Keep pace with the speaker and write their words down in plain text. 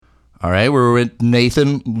All right, we're with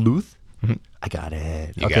Nathan Luth. I got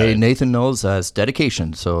it. You got it. Nathan knows it's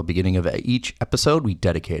dedication. So beginning of each episode, we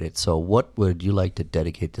dedicate it. So what would you like to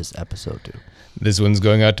dedicate this episode to? This one's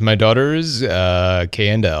going out to my daughters, Kay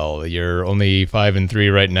and Elle. You're only 5 and 3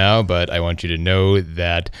 right now, but I want you to know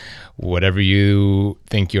that whatever you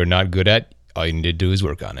think you're not good at, all you need to do is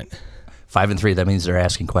work on it. 5 and 3, that means they're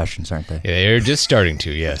asking questions, aren't they? They're just starting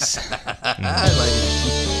to, yes. I like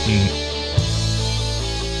it.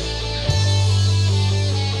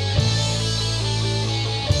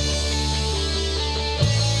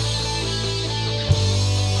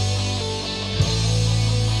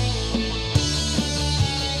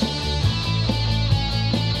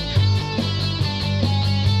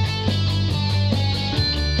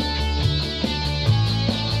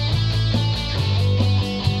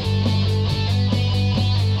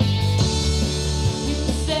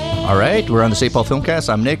 All right, we're on the St. Paul Filmcast.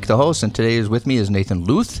 I'm Nick, the host, and today with me is Nathan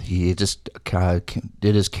Luth. He just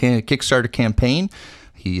did his Kickstarter campaign.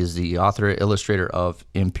 He is the author and illustrator of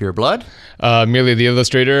Impure Blood. Merely the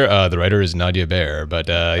illustrator. The writer is Nadia Baer, but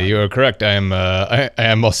you are correct. I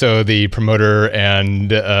am also the promoter and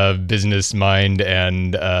business mind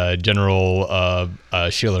and general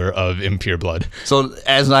shiller of Impure Blood. So,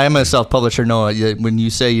 as I am a self-publisher, know when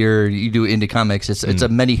you say you do indie comics, it's a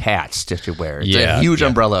many hats that you wear. It's a huge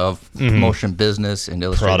umbrella of promotion, business, and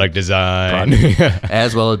illustration, product design,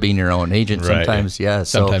 as well as being your own agent. Right. Sometimes, yeah.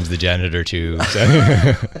 Sometimes the janitor too.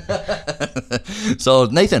 So. So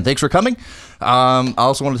Nathan, thanks for coming. I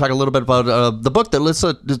also want to talk a little bit about the book. Let's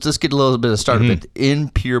get a little bit of start of it.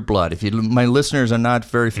 Impure Blood. If my listeners are not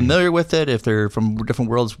very familiar with it, if they're from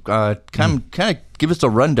different worlds, kind of give us a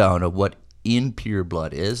rundown of what Impure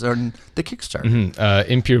Blood is on the Kickstarter.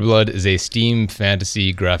 Impure Blood is a steam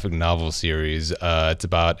fantasy graphic novel series. It's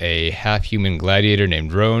about a half-human gladiator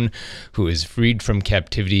named Roan who is freed from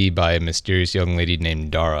captivity by a mysterious young lady named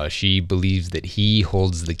Dara. She believes that he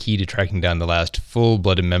holds the key to tracking down the last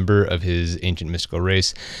full-blooded member of his ancient mystical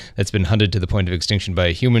race that's been hunted to the point of extinction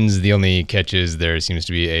by humans. The only catch is there seems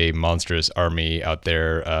to be a monstrous army out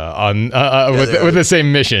there with the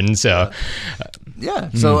same mission. So,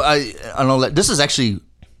 So I don't know. This is actually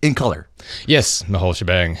in color. Yes, the whole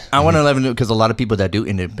shebang. I want to let them know because a lot of people that do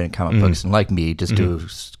independent comic books and like me just do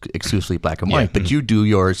exclusively black and white, but you do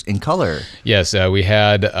yours in color. Yes, we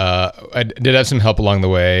had. I did have some help along the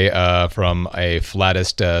way from a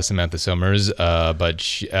flattist Samantha Summers, but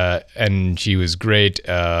she was great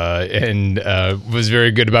and was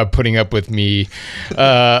very good about putting up with me.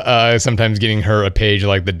 Sometimes getting her a page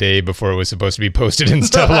like the day before it was supposed to be posted and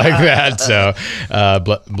stuff like that. So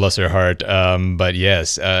bless her heart. But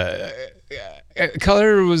yes.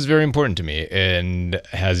 Color was very important to me and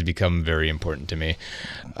has become very important to me.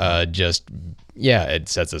 It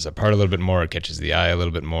sets us apart a little bit more. It catches the eye a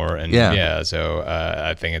little bit more. And so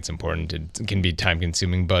I think it's important. It can be time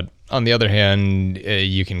consuming, but on the other hand,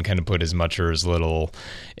 you can kind of put as much or as little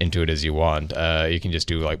into it as you want. You can just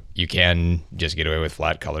you can just get away with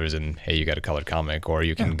flat colors and hey, you got a colored comic, or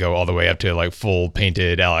you can go all the way up to like full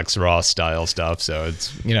painted Alex Ross style stuff. So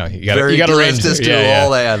it's, you got to range this.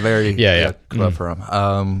 All that very clever.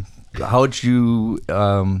 How would you,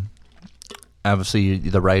 obviously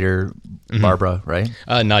the writer, Barbara, right?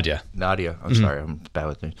 Nadia. I'm sorry, I'm bad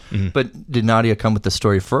with names. But did Nadia come with the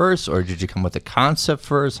story first, or did you come with the concept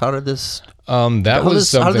first? How did this? How did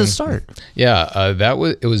this start? Yeah,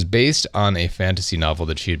 it was based on a fantasy novel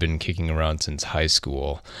that she had been kicking around since high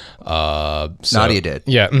school. Nadia did.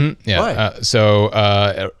 Yeah, yeah. Why?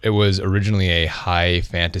 It was originally a high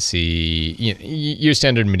fantasy, your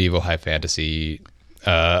standard medieval high fantasy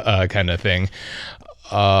kind of thing.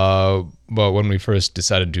 But when we first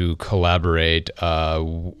decided to collaborate,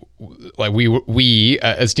 we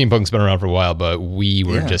as steampunk's been around for a while, but we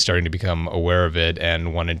were just starting to become aware of it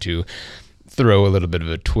and wanted to throw a little bit of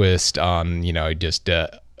a twist on, just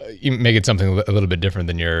make it something a little bit different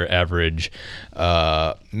than your average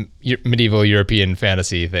medieval European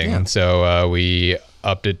fantasy thing. Yeah. So we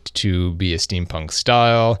upped it to be a steampunk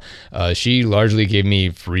style. She largely gave me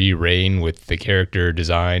free reign with the character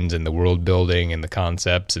designs and the world building and the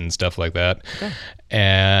concepts and stuff like that. Okay.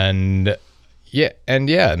 And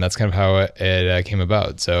that's kind of how it came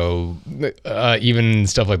about. So even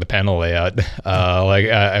stuff like the panel layout,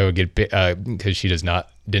 I would get because she does not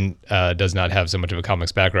have so much of a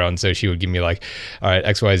comics background, so she would give me like, all right,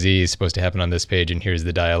 XYZ is supposed to happen on this page, and here's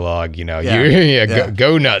the dialogue.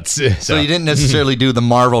 Go nuts. So you didn't necessarily do the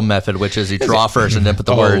Marvel method, which is you draw first and then put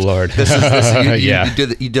the words. Oh Lord,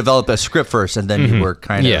 you develop a script first and then you work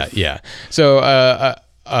kind of. Yeah. So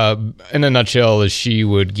in a nutshell, she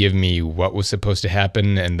would give me what was supposed to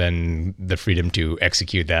happen and then the freedom to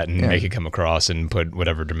execute that and make it come across and put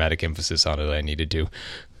whatever dramatic emphasis on it I needed to.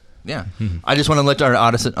 Yeah, I just want to let our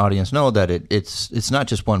audience know that it's not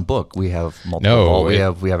just one book. We have multiple. We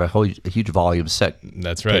have a huge volume set.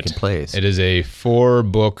 That's right. Taking place. It is a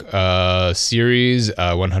 4-book series,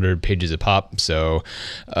 100 pages a pop. So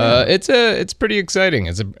it's pretty exciting.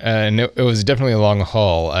 And it was definitely a long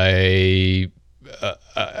haul. I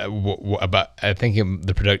think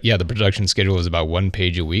the production schedule was about 1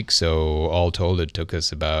 page a week. So all told, it took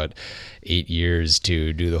us about 8 years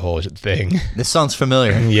to do the whole thing. This sounds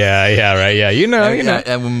familiar. Yeah, right. Yeah, you know.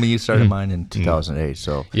 And when you started mine in 2008,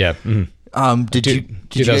 so yeah. Did you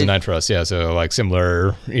 2009 for us? Yeah, so like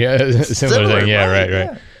similar thing. Yeah, right.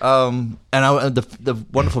 Yeah. And the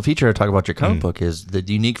wonderful feature I talk about your comic book is the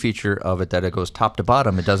unique feature of it that it goes top to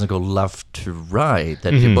bottom. It doesn't go left to right.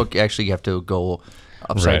 That your book actually you have to go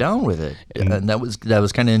upside down with it, and that was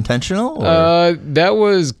kind of intentional. That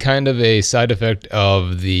was kind of a side effect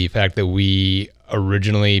of the fact that we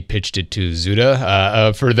originally pitched it to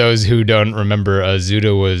Zuda. For those who don't remember,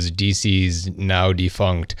 Zuda was DC's now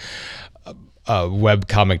defunct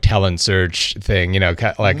webcomic talent search thing,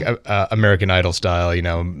 like American Idol style,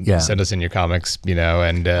 send us in your comics,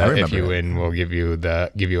 and if you win, we'll give you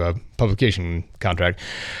a publication contract.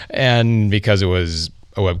 And because it was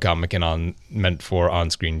a webcomic and meant for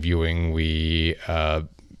on-screen viewing, we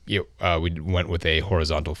went with a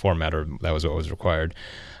horizontal format, or that was what was required.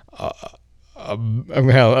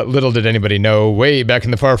 Well, little did anybody know way back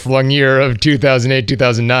in the far-flung year of 2008,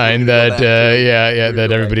 2009 that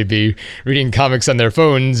everybody'd be reading comics on their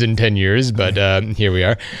phones in 10 years, but here we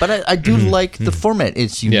are. But I do like the format.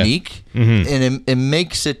 It's unique, and it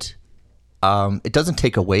makes it, it doesn't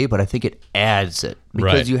take away, but I think it adds it.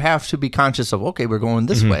 Because you have to be conscious of, okay, we're going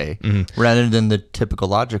this way, rather than the typical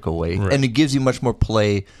logical way. Right. And it gives you much more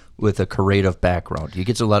play with a creative background. You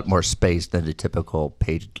get a lot more space than the typical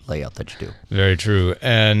page layout that you do. Very true.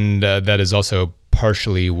 And that is also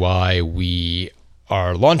partially why we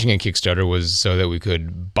are launching a Kickstarter, was so that we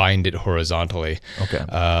could bind it horizontally. Okay.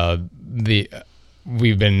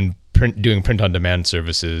 We've been doing print-on-demand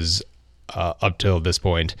services up till this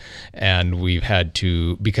point, and we've had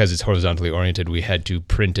to, because it's horizontally oriented, we had to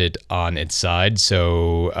print it on its side.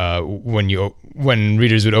 So when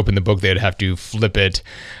readers would open the book, they'd have to flip it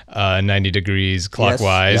 90 degrees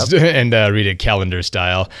clockwise and read it calendar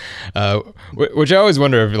style, which I always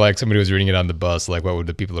wonder if like somebody was reading it on the bus, like what would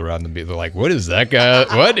the people around them be like? What is that guy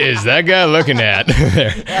looking at?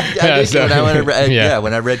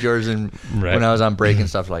 When I read yours and when I was on break and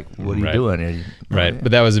stuff, like, what are you doing?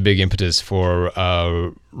 But that was a big impetus for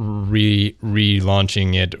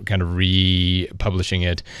relaunching it, kind of republishing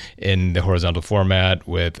it in the horizontal format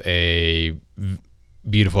with a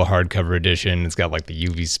beautiful hardcover edition. It's got like the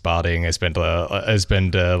UV spotting. I spent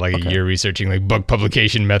like a year researching like book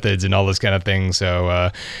publication methods and all this kind of thing.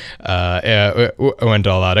 So I went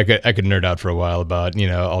all out. I could nerd out for a while about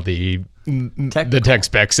all the tech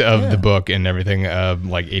specs of the book and everything.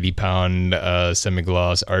 Like 80-pound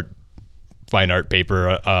semi-gloss fine art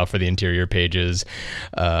paper for the interior pages.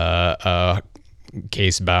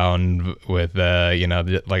 Case bound with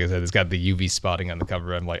like I said, it's got the UV spotting on the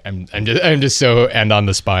cover. I'm just so, and on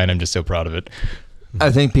the spine, I'm just so proud of it.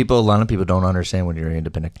 I think a lot of people don't understand when you're an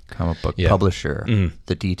independent comic book publisher,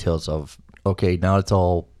 the details of, okay, now it's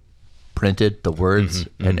all printed, the words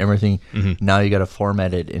and everything. Now you got to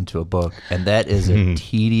format it into a book, and that is a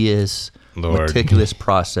tedious, meticulous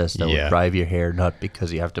process that will drive your hair nuts,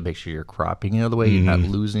 because you have to make sure you're cropping it the way you're not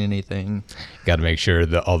losing anything. Got to make sure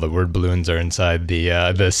that all the word balloons are inside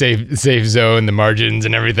the safe zone, the margins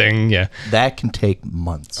and everything. Yeah, that can take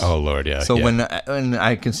months. Oh Lord, yeah. So when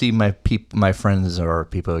I can see my friends or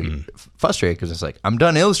people frustrated because it's like, I'm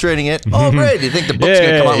done illustrating it. Oh great, you think the book's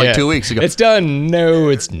gonna come out like 2 weeks ago? It's done. No,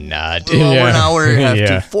 it's not. Well, an hour you have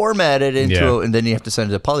to format it into, and then you have to send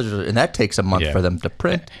it to the publisher, and that takes a month for them to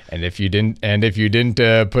print. And if you didn't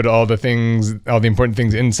put all the important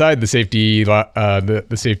things inside the safety the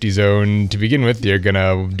safety zone to begin with, you're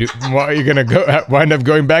gonna wind up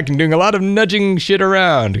going back and doing a lot of nudging shit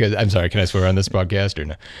around. Because I'm sorry, can I swear on this podcast or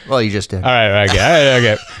no? Well, you just did. All right,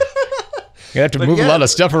 okay. You have to move a lot of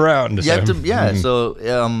stuff around. You have to, So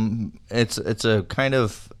it's a kind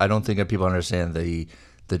of, I don't think that people understand the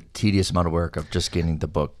tedious amount of work of just getting the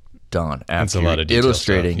book done after a lot of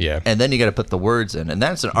illustrating stuff, and then you got to put the words in, and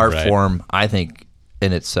that's an art form I think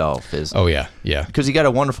in itself is. Oh yeah, yeah. Because you got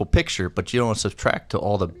a wonderful picture, but you don't want to subtract to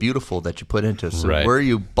all the beautiful that you put into it. So Right. where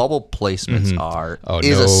your bubble placements are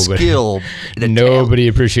is nobody- a skill. and a Nobody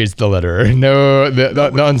appreciates the letterer. No,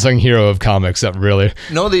 the unsung hero of comics. That really.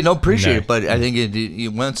 No, they don't appreciate No. it, but I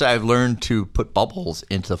think once I've learned to put bubbles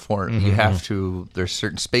into the font, you have to. There's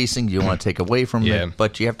certain spacing you want to take away from Yeah. it,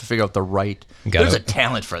 but you have to figure out the right. Gotta- There's a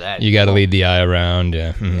talent for that. You got to lead the eye around.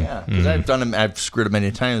 Yeah. Yeah, because I've done them. I've screwed them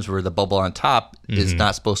many times where the bubble on top is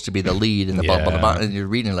not supposed to be the lead, and the bubble on the Yeah. bottom, and you're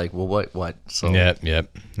reading like, well, what? So Yep.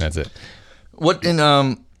 That's it. what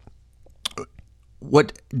in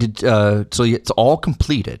what did so it's all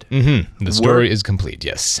completed. The story is complete.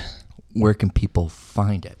 Yes. Where can people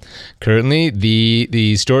find it? Currently,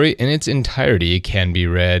 the story in its entirety can be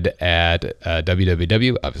read at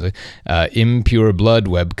www, obviously,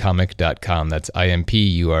 impurebloodwebcomic.com. That's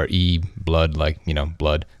IMPURE, blood, like,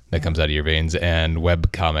 blood that comes out of your veins, and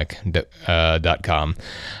webcomic.com.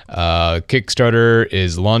 Kickstarter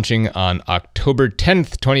is launching on October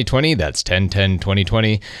 10th, 2020. That's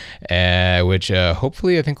 10/10/2020, which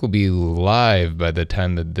hopefully I think will be live by the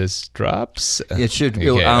time that this drops. It should. Okay,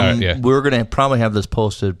 all right, yeah. We're gonna probably have this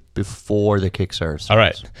posted before the Kickstarter starts. All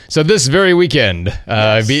right. So this very weekend,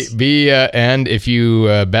 and if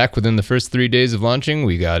you back within the first 3 days of launching,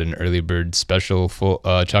 we got an early bird special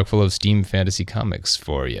chock full of Steam Fantasy comics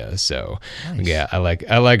for you. So yeah, I like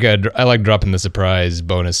dropping the surprise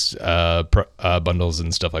bonus bundles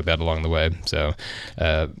and stuff like that along the way. So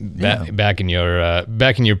back in your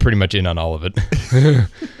pretty much in on all of it.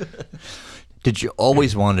 Did you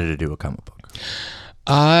always wanted to do a comic book?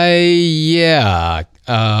 I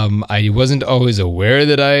wasn't always aware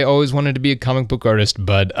that I always wanted to be a comic book artist,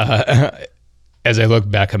 but as I look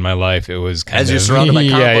back on my life, it was kind of... As you're surrounded by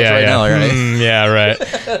comic books right now, right? Yeah,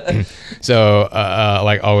 right. So,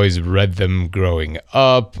 always read them growing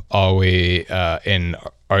up. Always in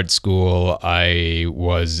art school, I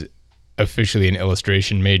was officially an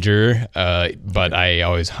illustration major, but I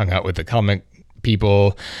always hung out with the comic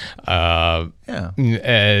people, and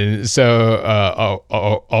so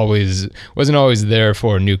always wasn't always there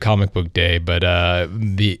for New Comic Book Day, but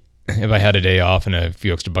if I had a day off and a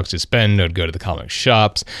few extra bucks to spend, I'd go to the comic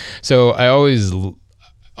shops. So I always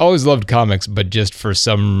loved comics, but just for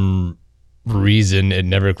some reason it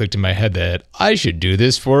never clicked in my head that I should do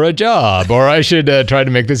this for a job, or I should try to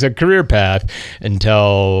make this a career path,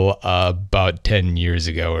 until about 10 years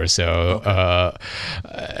ago or so.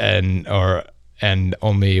 And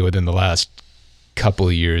only within the last couple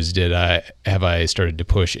of years have I started to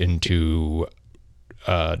push into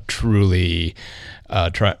truly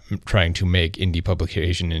trying to make indie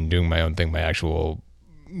publication and doing my own thing, my actual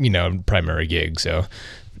primary gig. So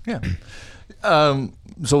yeah.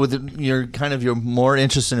 So with your more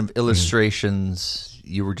interested in illustrations,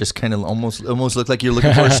 you were just kind of almost looked like you're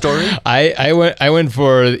looking for a story. I went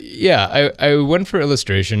for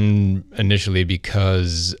illustration initially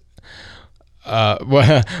because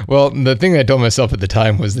well, the thing I told myself at the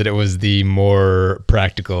time was that it was the more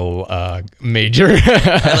practical major.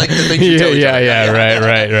 I like the things you tell each other.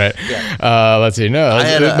 Right. Yeah. Let's see. No,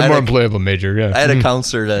 the more employable major. Yeah. I had a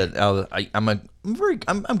counselor that I'm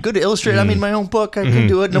good at illustrating. I mean, my own book, I can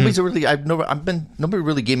do it. Nobody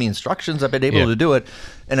really gave me instructions. I've been able to do it.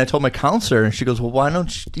 And I told my counselor, and she goes, "Well, why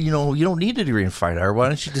don't you don't need a degree in fine art. Why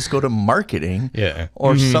don't you just go to marketing,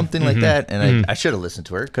 or something like that?" And I should have listened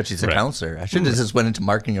to her because she's a counselor. I should have just went into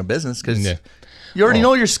marketing or business because you already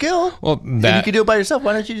know your skill. Well, and you can do it by yourself.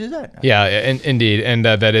 Why don't you do that? Yeah, indeed, and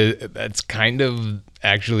that's kind of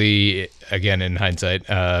actually, again, in hindsight,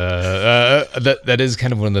 that is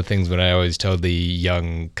kind of one of the things when I always tell the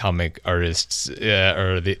young comic artists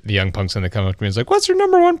or the young punks when they come up to me, it's like, "What's your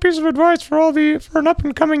number one piece of advice for an up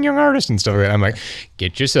and coming young artist?" and stuff like that. I'm like,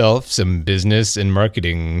 get yourself some business and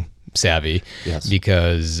marketing savvy,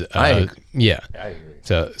 because I agree.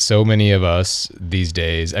 So many of us these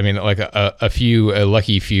days, I mean, like a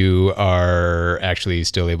lucky few are actually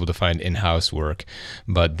still able to find in-house work,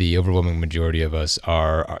 but the overwhelming majority of us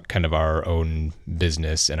are kind of our own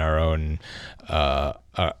business and our own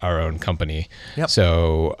company. Yep.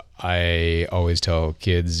 So I always tell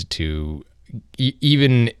kids to,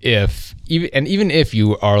 even if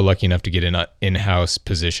you are lucky enough to get an in-house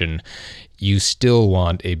position, you still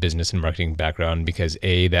want a business and marketing background, because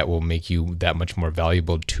A, that will make you that much more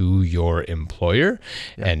valuable to your employer,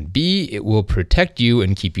 and B, it will protect you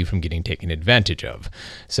and keep you from getting taken advantage of.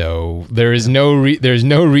 So there is no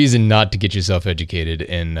reason not to get yourself educated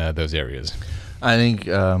in those areas. I think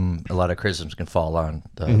a lot of criticisms can fall on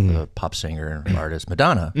the pop singer and artist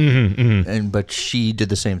Madonna, but she did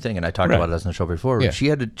the same thing, and I talked about it on the show before. Yeah.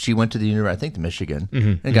 She went to the university, I think, to Michigan,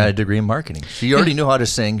 and got a degree in marketing. She already knew how to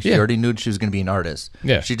sing. She already knew she was going to be an artist.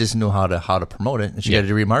 Yeah. She just knew how to promote it, and she got a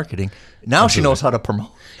degree in marketing. Now she knows how to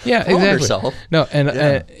promote. Yeah, promote exactly. herself. No, and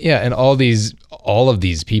and all of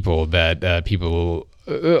these people that people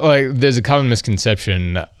like. There's a common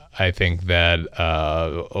misconception, I think, that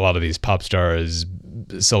a lot of these pop stars,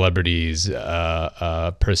 celebrities,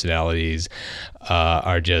 personalities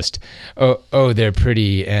are just they're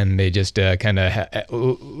pretty and they just kind of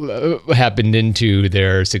happened into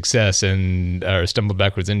their success and stumbled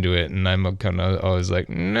backwards into it. And I'm kind of always like,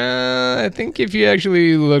 nah, I think if you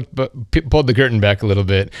actually pulled the curtain back a little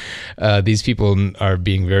bit, these people are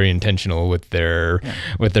being very intentional with their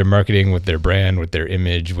marketing, with their brand, with their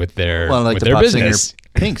image, with their like with the their pop business. singer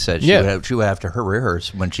Pink said she would have to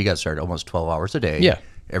rehearse when she got started almost 12 hours a day. Yeah.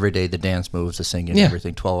 Every day, the dance moves, the singing,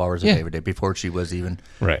 everything, 12 hours a day every day before she was even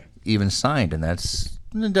signed. And that's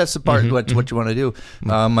the part what you want to do.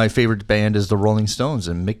 My favorite band is the Rolling Stones,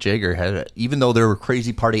 and Mick Jagger had, even though they were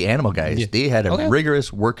crazy party animal guys, they had a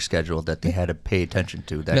rigorous work schedule that they had to pay attention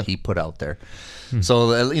to that he put out there.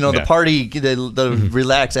 So the party, the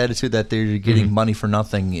relaxed attitude that they're getting money for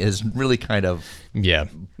nothing is really kind of it's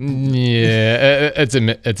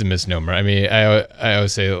a misnomer. I mean, I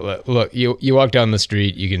always say, look, you walk down the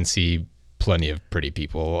street, you can see plenty of pretty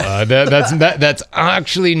people. That's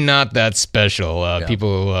actually not that special.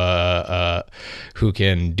 People who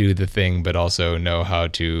can do the thing, but also know how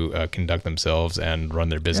to conduct themselves and run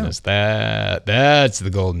their business. That's the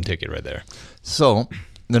golden ticket right there. So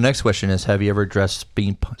the next question is: have you ever dressed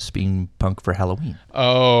steampunk for Halloween?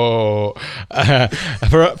 Oh,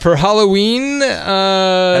 for Halloween?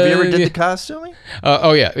 Have you ever did the costuming?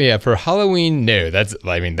 Yeah. For Halloween, no. That's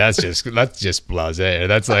just blasé.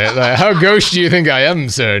 That's like how gauche do you think I am,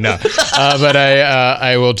 sir? No, but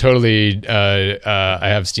I will totally. I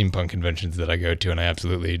have steampunk conventions that I go to, and I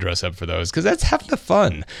absolutely dress up for those because that's half the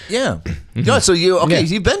fun. Yeah. No, so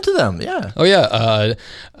you've been to them, yeah. Oh yeah.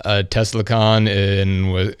 TeslaCon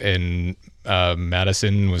in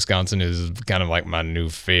Madison, Wisconsin is kind of like my new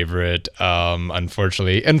favorite.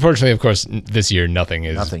 Unfortunately, of course, this year nothing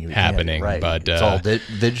is happening. Right. But it's all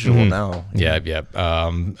digital now. Yeah.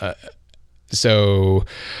 So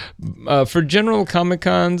for general Comic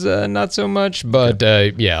Cons, not so much. But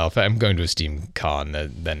if I'm going to a Steam Con,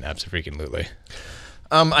 then absolutely.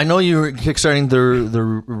 I know you're kickstarting the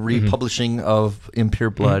republishing of Impure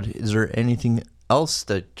Blood. Is there anything else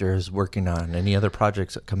that there's working on? Any other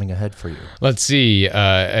projects coming ahead for you? Let's see.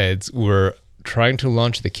 We're trying to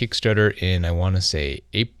launch the Kickstarter in, I want to say,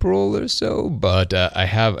 April or so, but I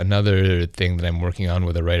have another thing that I'm working on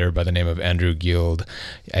with a writer by the name of Andrew Guild.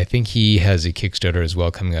 I think he has a Kickstarter as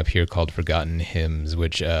well coming up here called Forgotten Hymns,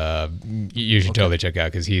 which you should totally check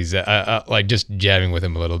out because he's like just jabbing with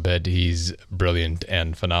him a little bit. He's brilliant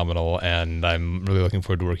and phenomenal, and I'm really looking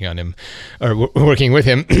forward to working with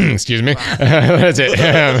him. Excuse me. That's it.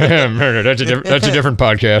 Murder. That's a different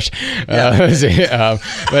podcast.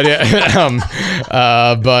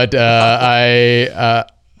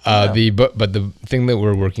 The thing that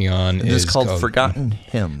we're working on is called Forgotten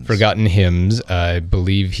Hymns. Forgotten Hymns. I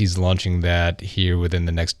believe he's launching that here within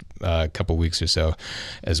the next couple weeks or so,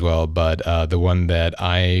 as well. But the one that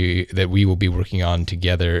we will be working on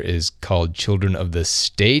together is called Children of the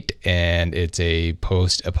State, and it's a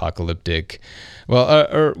post-apocalyptic.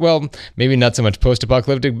 Well, maybe not so much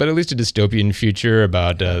post-apocalyptic, but at least a dystopian future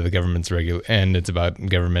about the government's and it's about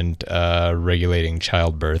government regulating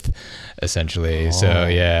childbirth, essentially. So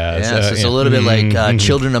it's a little bit like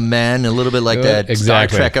Children of Men, a little bit like that Star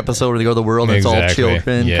Trek episode where they go to the world and it's all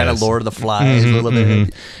children, kind of Lord of the Flies, a little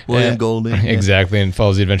bit. William Golding. Exactly, and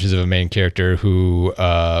follows the adventures of a main character who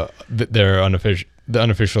the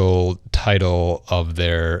unofficial title of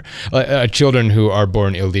their children who are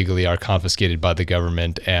born illegally are confiscated by the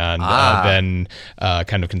government and then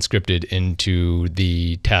kind of conscripted into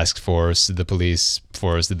the task force, the police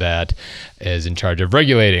force that is in charge of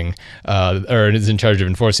regulating or is in charge of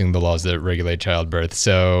enforcing the laws that regulate childbirth.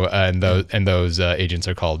 So and those agents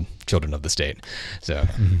are called Children of the State. So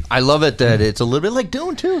I love it that it's a little bit like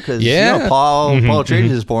Dune too, because Paul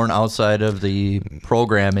Atreides is born outside of the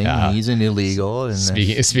programming. He's an illegal. And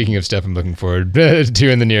speaking of stuff I'm looking forward to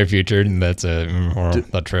in the near future, and that's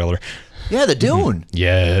that trailer. Yeah, the Dune.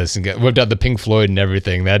 Yes, and whipped out the Pink Floyd and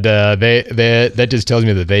everything. That that just tells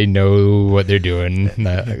me that they know what they're doing.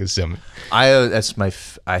 I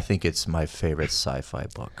think it's my favorite sci-fi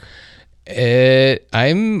book.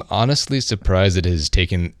 I'm honestly surprised it has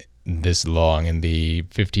taken this long in the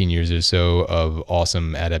 15 years or so of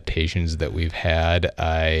awesome adaptations that we've had.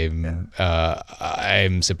 I'm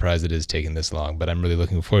surprised it has taken this long, but I'm really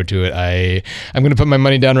looking forward to it. I'm going to put my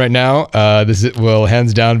money down right now. Will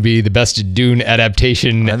hands down be the best Dune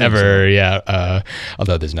adaptation ever. So. Yeah.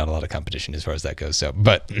 Although there's not a lot of competition as far as that goes. So,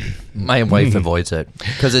 but my wife avoids it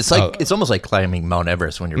because it's like it's almost like climbing Mount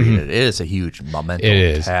Everest when you read it. It is a huge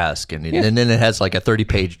monumental task, and then it has like a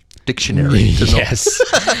 30-page dictionary. Yes.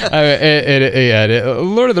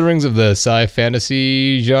 Lord of the Rings of the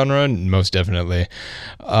sci-fantasy genre, most definitely.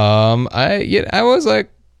 I was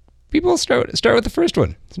like, people start with the first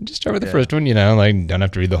one. Just start with the first one, like don't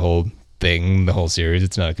have to read the whole thing, the whole series.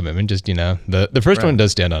 It's not a commitment. Just, the first one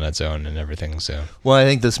does stand on its own and everything. So, well, I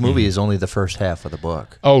think this movie is only the first half of the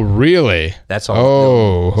book. Oh, really? That's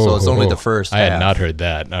all. So it's only the first half. I had not heard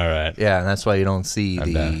that. All right. Yeah, and that's why you don't see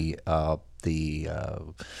the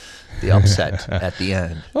upset at the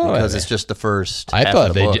end because it's just the first. I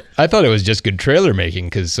thought it was just good trailer making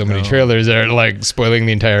because so many trailers are like spoiling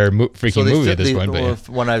the entire freaking movie at this point.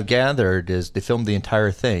 What I've gathered is they filmed the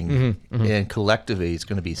entire thing, and collectively it's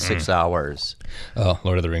going to be 6 hours. Oh,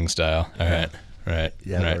 Lord of the Rings style. All right. Right.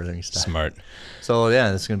 Yeah, Lord of the Rings style. Smart. So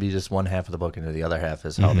yeah, it's going to be just one half of the book, and the other half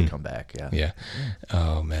is how they come back. Yeah.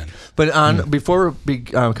 Oh man. But before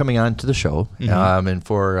coming on to the show, and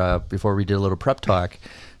before we did a little prep talk.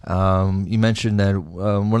 You mentioned that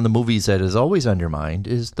one of the movies that is always on your mind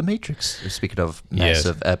is The Matrix. Speaking of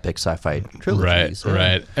massive epic sci-fi trilogies.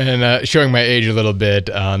 Right. And showing my age a little bit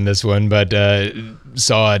on this one, but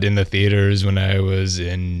saw it in the theaters when I was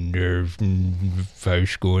in high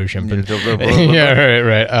school or something. Yeah,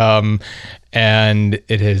 right. And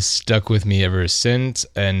it has stuck with me ever since,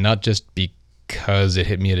 and not just because it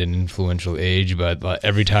hit me at an influential age, but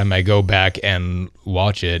every time I go back and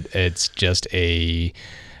watch it, it's just a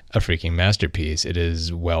freaking masterpiece. It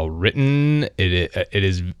is well written. It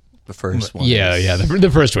is the first one. Yeah.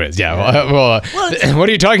 The first one is. Yeah. Well, what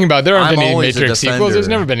are you talking about? There aren't any Matrix sequels. There's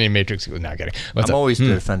never been any Matrix sequels. Not kidding. I'm always the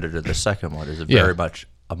defender to the second one. It's very much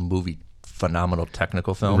a movie, phenomenal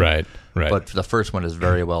technical film. Right. But the first one is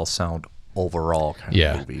very well sound overall kind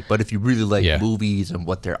of movie. But if you really like movies and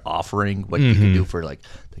what they're offering, what you can do for like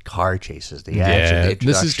the car chases, the action, the introduction.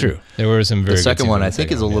 This is true. There were some very The second one I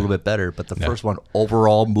think is a little bit better, but the first one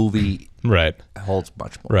overall movie holds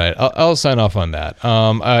much more. Right. I'll sign off on that.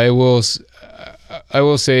 I will say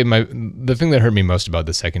the thing that hurt me most about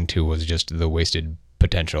the second two was just the wasted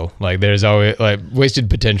potential. Like there's always wasted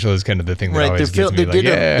potential is kind of the thing that always gets me.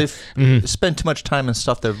 They spent too much time on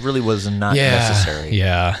stuff that really was not necessary.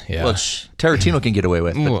 Yeah. Which Tarantino can get away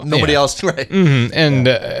with, but nobody else. Right. And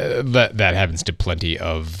that happens to plenty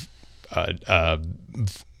of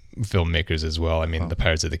filmmakers as well. I mean, the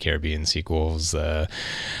Pirates of the Caribbean sequels,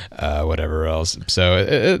 whatever else.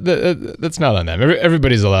 So that's not on them.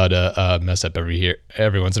 Everybody's allowed to mess up every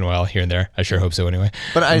once in a while, here and there. I sure hope so, anyway.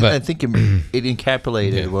 But I think it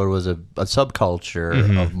encapsulated what was a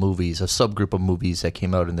subculture of movies, a subgroup of movies that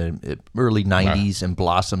came out in the early '90s and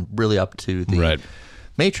blossomed really up to the.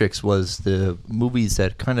 Matrix was the movies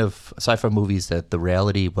that kind of sci-fi movies that the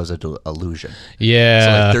reality was an illusion.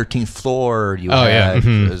 Yeah. So like 13th Floor, you had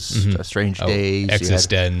Strange Days,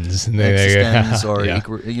 Existence, there's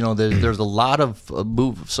a lot of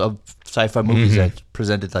sci-fi movies that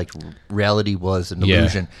presented like reality was an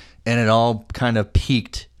illusion, and it all kind of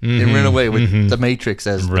peaked and ran away with The Matrix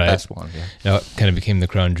as the best one. Yeah. Now it kind of became the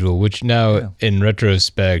crown jewel, which now in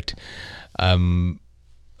retrospect.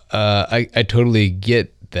 I totally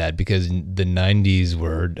get that because the 90s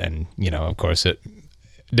were, and of course,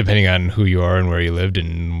 depending on who you are and where you lived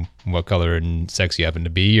and what color and sex you happen to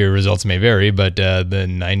be, your results may vary. But the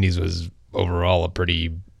 90s was overall a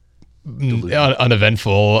pretty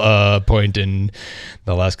uneventful point in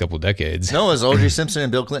the last couple of decades. No, it was O.J. Simpson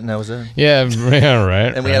and Bill Clinton. That was it. Yeah,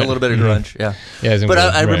 right. And we had a little bit of grunge. Yeah. But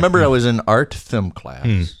I remember I was in art film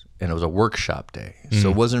class. And it was a workshop day.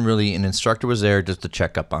 So it wasn't really, an instructor was there just to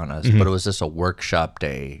check up on us, but it was just a workshop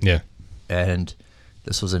day. Yeah. And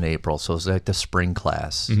this was in April, so it was like the spring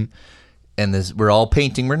class. And we're all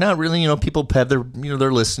painting. We're not really, people have their,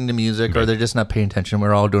 they're listening to music or they're just not paying attention.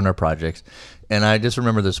 We're all doing our projects. And I just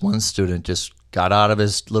remember this one student just got out of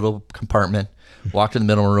his little compartment, walked in the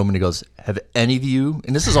middle of the room, and he goes, have any of you,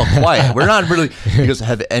 and this is all quiet, we're not really, he goes,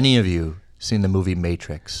 have any of you seen the movie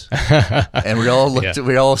Matrix? And we all looked.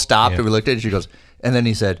 We all stopped and we looked at it. She goes, and then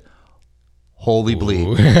he said, holy bleed,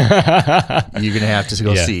 you're gonna have to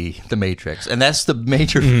go Yeah. see The Matrix, and that's the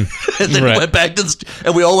major. And then Right. we went back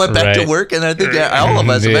and we all went back to Right. work, and I think all of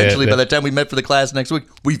us Yeah, eventually, by the time we met for the class next week,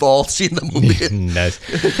 we've all seen the movie. Nice.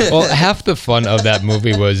 Well, half the fun of that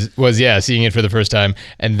movie was seeing it for the first time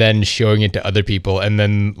and then showing it to other people, and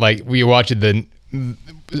then like we watched the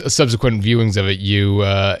subsequent viewings of it.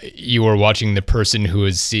 You were watching the person who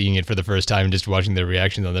was seeing it for the first time, just watching their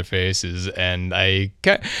reactions on their faces, and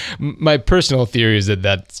my personal theory is that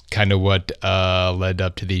that's kind of what led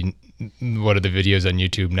up to what are the videos on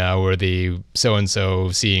YouTube now where the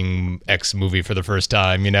so-and-so seeing X movie for the first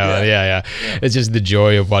time, Yeah. It's just the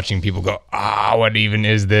joy of watching people go, what even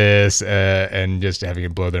is this? And just having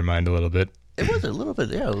it blow their mind a little bit. It was a little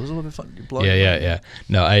bit, it was a little bit fun. Yeah.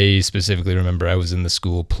 No, I specifically remember I was in the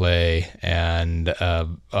school play, and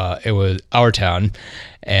it was Our Town,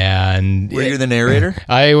 and Were you the narrator?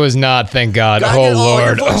 I was not, thank God. Your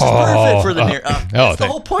Lord. voice is perfect for the narrator. That's the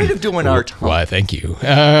thank- whole point of doing Our Town. Why, thank you.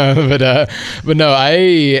 But no,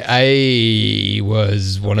 I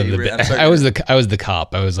was one of the. I'm sorry. I was the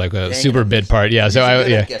cop. I was like a super bit part. Yeah. So You're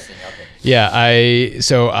good I at guessing, okay. yeah,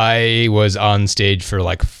 I was on stage for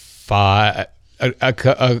like a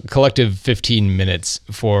collective 15 minutes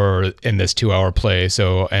in this 2-hour play.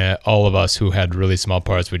 So all of us who had really small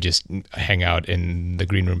parts would just hang out in the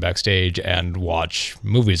green room backstage and watch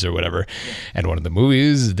movies or whatever. And one of the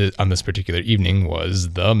movies on this particular evening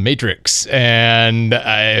was The Matrix. And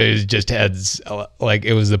I just had like,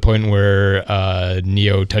 it was the point where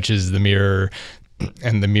Neo touches the mirror,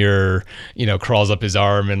 and the mirror, crawls up his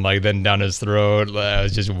arm and like then down his throat. I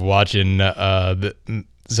was just watching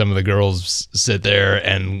some of the girls sit there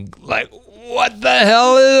and like, what the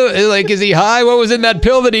hell is he high? What was in that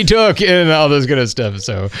pill that he took? And all this kind of stuff.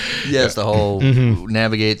 So yes, the whole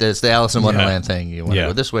navigate this, the Alice in Wonderland thing. You want to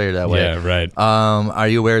go this way or that way? Yeah, right. Are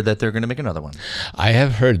you aware that they're going to make another one? I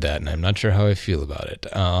have heard that, and I'm not sure how I feel about it.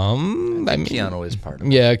 I mean, Keanu is part of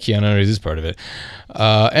it. Yeah, Keanu Reeves is part of it.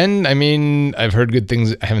 And I mean, I've heard good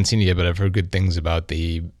things. I haven't seen it yet, but I've heard good things about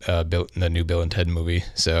the new Bill and Ted movie.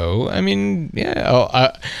 So I mean,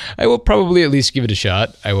 yeah, I will probably at least give it a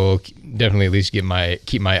shot. I will definitely at least keep my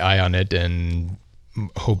eye on it and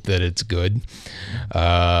hope that it's good.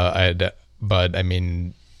 But I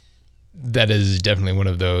mean, that is definitely one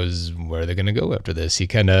of those where they're going to go after this. He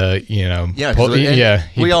kind of, we all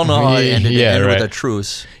know how it ended. It ended right. with a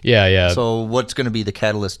truce. Yeah. So what's going to be the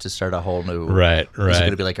catalyst to start a whole new? Right. Is it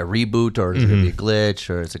going to be like a reboot, or is it going to be a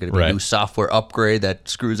glitch, or is it going to be a new software upgrade that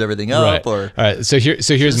screws everything up? Right. Or all right. So here's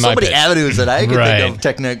my so many pitch. avenues that I could think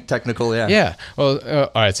of. Technical. Yeah. Yeah. Well,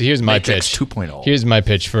 all right. So here's my Matrix pitch. 2.0. Here's my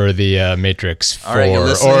pitch for the Matrix 4, All right, you're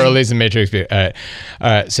listening? or at least the Matrix. All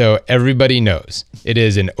right. So everybody knows it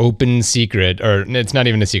is an open secret, or it's not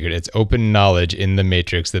even a secret. It's open knowledge in the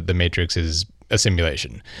Matrix that the Matrix is a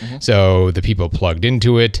simulation. So the people plugged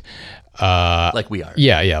into it, like we are.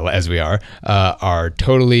 Yeah, as we are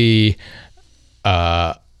totally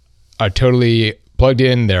plugged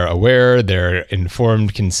in. They're aware. They're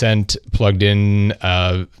informed consent plugged in,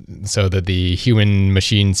 so that the human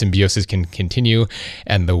machine symbiosis can continue,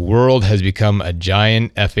 and the world has become a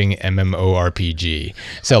giant effing MMORPG.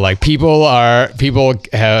 So like people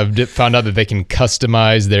have found out that they can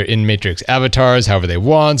customize their in-Matrix avatars however they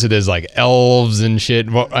want. So there's like elves and shit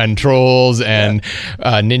and trolls and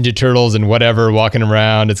Ninja Turtles and whatever walking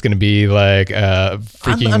around. It's going to be like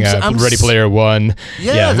freaking Ready Player One.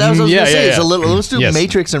 Yeah, that was what I was going to say. Yeah. It's a little. Let's do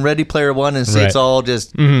Matrix and Ready Player One and see it's all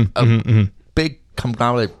just a big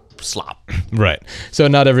conglomerate slop. Right. So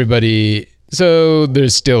not everybody. So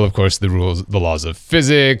there's still, of course, the laws of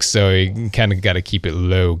physics. So you kind of got to keep it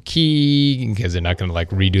low key because they're not going to like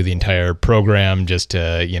redo the entire program just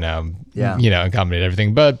to accommodate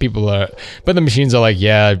everything. But the machines are like,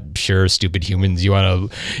 yeah, sure, stupid humans. You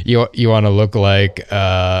want to look like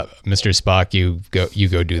Mr. Spock? You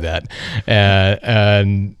go do that,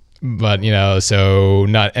 But so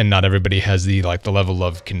not everybody has the level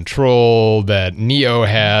of control that Neo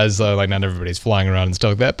has. Like not everybody's flying around and stuff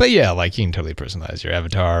like that. But yeah, like you can totally personalize your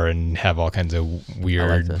avatar and have all kinds of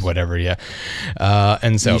weird whatever. Yeah,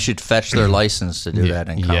 and so you should fetch their license to do that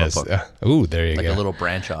in comic book. There you go. Like a little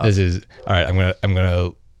branch off. This is all right. I'm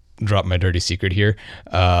gonna drop my dirty secret here.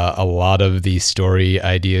 A lot of the story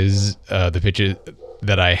ideas, the pitches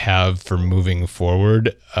that I have for moving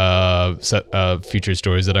forward, future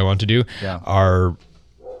stories that I want to do are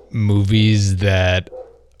movies that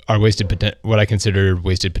are what I consider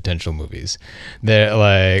wasted potential movies. They're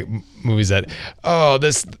like movies that,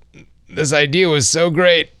 this idea was so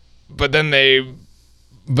great, but then they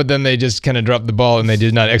but then they just kind of dropped the ball and they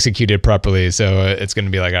did not execute it properly. So it's going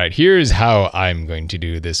to be like, all right, here's how I'm going to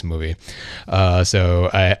do this movie. So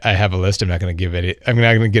I have a list. I'm not going to give it. I'm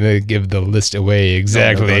not going to give the list away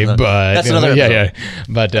exactly, No. but That's another yeah.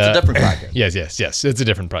 But it's a different project. Yes. It's a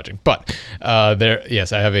different project. But I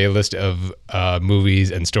have a list of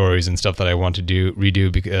movies and stories and stuff that I want to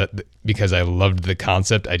redo because I loved the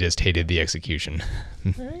concept. I just hated the execution.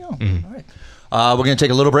 There you go. All right. We're going to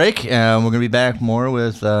take a little break, and we're going to be back more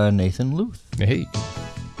with Nathan Luth. Hey.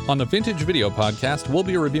 On the Vintage Video Podcast, we'll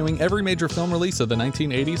be reviewing every major film release of the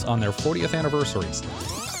 1980s on their 40th anniversaries.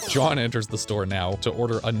 John enters the store now to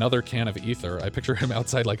order another can of ether. I picture him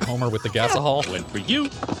outside like Homer with the gasohol. One for you,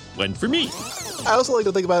 one for me. I also like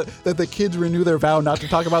to think about that the kids renew their vow not to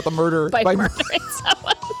talk about the murder by murdering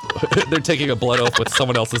someone. They're taking a blood oath with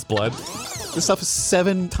someone else's blood. This stuff is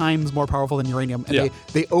 7 times more powerful than uranium, and Yeah.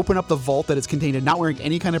 they open up the vault that it's contained in, not wearing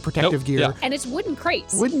any kind of protective Nope, gear. yeah. And it's wooden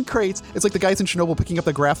crates. Wooden crates. It's like the guys in Chernobyl picking up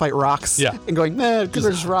the graphite rocks Yeah. and going, because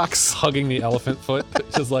there's rocks. Hugging the elephant foot.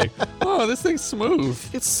 Just like, oh, this thing's smooth.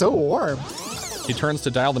 It's so warm. He turns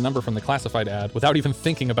to dial the number from the classified ad without even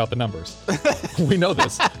thinking about the numbers. We know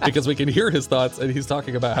this because we can hear his thoughts, and he's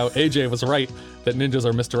talking about how AJ was right that ninjas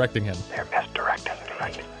are misdirecting him. They're misdirecting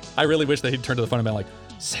me. I really wish that he'd turn to the phone and been like,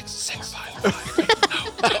 665.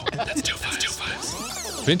 No, that's two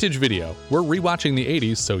fives. Vintage Video. We're rewatching the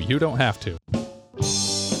 80s so you don't have to.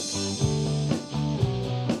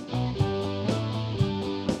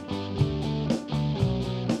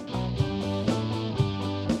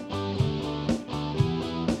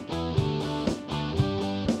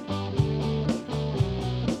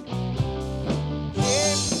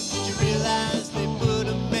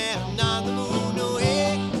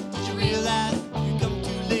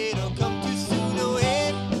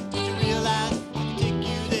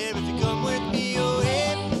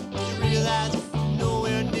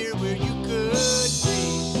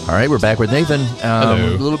 All right, we're back with Nathan. Hello.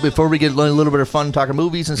 A little before we get a little bit of fun talking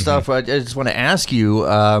movies and stuff, I just want to ask you: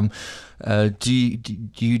 do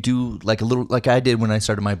you do like a little like I did when I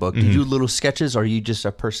started my book? Do you do little sketches, or are you just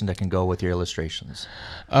a person that can go with your illustrations?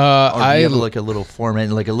 Or do you have like a little format,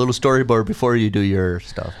 like a little storyboard before you do your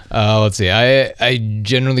stuff? Let's see. I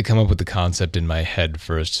generally come up with the concept in my head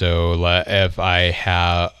first. So if I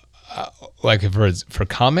have. Like for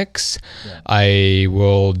comics, I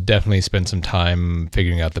will definitely spend some time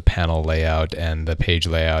figuring out the panel layout and the page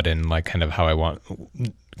layout and like kind of how I want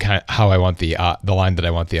the line that I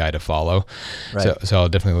want the eye to follow. Right. So I'll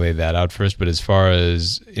definitely lay that out first. But as far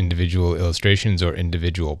as individual illustrations or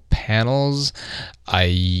individual panels,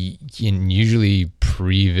 I can usually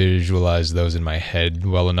pre-visualize those in my head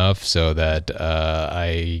well enough so that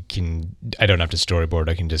I don't have to storyboard.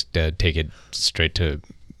 I can just take it straight to.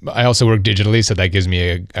 I also work digitally, so that gives me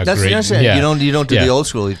a That's great. yeah. You don't do the old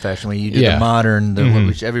school fashioned way. You do the modern,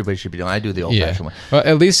 which everybody should be doing. I do the old fashioned way. Well,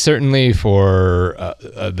 at least certainly for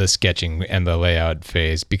the sketching and the layout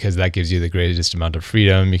phase, because that gives you the greatest amount of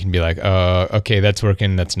freedom. You can be like, okay, that's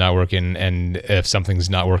working, that's not working, and if something's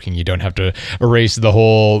not working, you don't have to erase the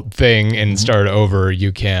whole thing and start over.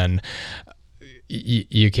 You can.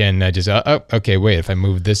 You can just okay, wait, if I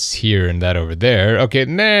move this here and that over there, okay,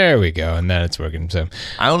 there we go, and then it's working. So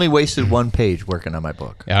I only wasted 1 page working on my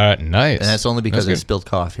book, all right, nice, and that's only because I spilled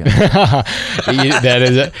coffee on it.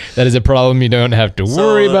 that is a problem you don't have to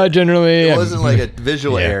worry about generally. It wasn't like a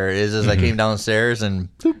visual error. It's just I came downstairs and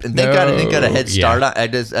thank God I didn't get a head start. I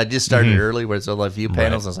just started early where it's only a few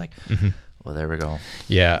panels. I was like, well, there we go.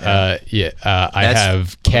 I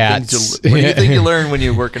have cats. What do you think you learn when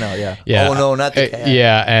you're working out? Yeah. Oh no, not the cat.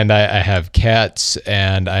 Yeah, and I have cats,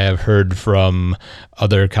 and I have heard from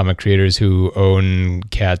other comic creators who own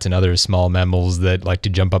cats and other small mammals that like to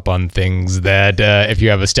jump up on things that if you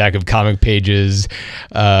have a stack of comic pages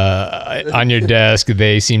on your desk,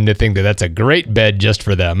 they seem to think that that's a great bed just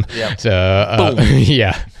for them. Yeah. So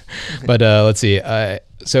yeah, but let's see.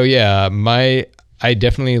 I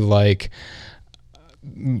definitely like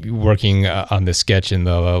working on the sketch and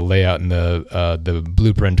the layout and the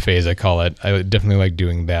blueprint phase, I call it. I definitely like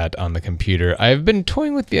doing that on the computer. I've been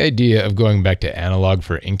toying with the idea of going back to analog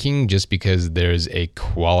for inking just because there's a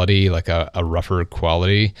quality, like a rougher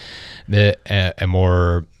quality, that a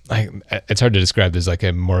more, it's hard to describe. There's like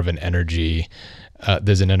a more of an energy.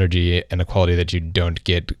 There's an energy and a quality that you don't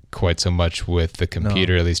get quite so much with the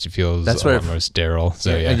computer. At least it feels a lot more sterile.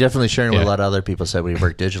 So and definitely sharing with a lot of other people said when you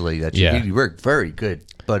work digitally that you work very good,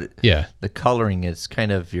 but the coloring is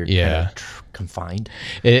kind of kind of confined.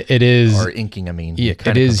 It is, or inking. I mean,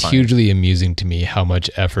 it is hugely amusing to me how much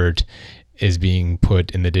effort is being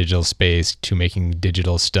put in the digital space to making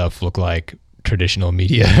digital stuff look like traditional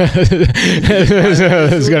media.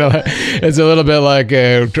 It's a little bit like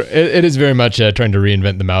it is very much trying to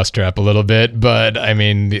reinvent the mousetrap a little bit, but I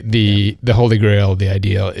mean the holy grail, the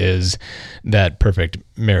ideal is that perfect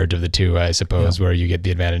marriage of the two, I suppose, where you get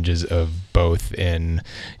the advantages of both in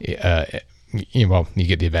you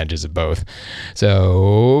get the advantages of both.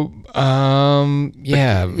 So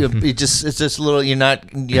it's just a little, you're not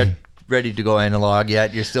yet ready to go analog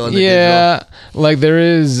yet. You're still in the digital. Like there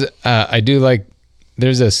is I do like,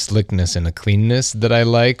 there's a slickness and a cleanness that I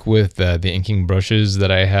like with the inking brushes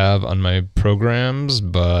that I have on my programs,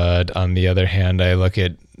 but on the other hand, I look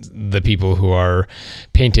at the people who are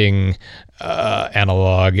painting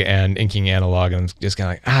analog and inking analog, and I'm just kind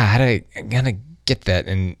of like, how do I gotta get that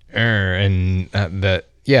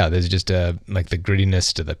there's just like the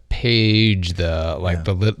grittiness to the page, the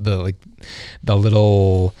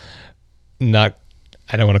little, not,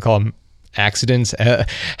 I don't want to call them accidents.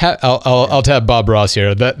 I'll tap Bob Ross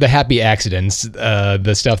here. The happy accidents,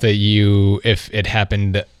 the stuff that if it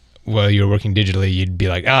happened while you were working digitally, you'd be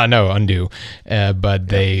like, no, undo.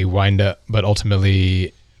 But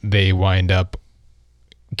ultimately they wind up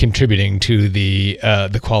contributing to the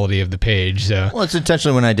quality of the page. So well, it's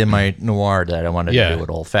intentionally when I did my noir that I wanted to do it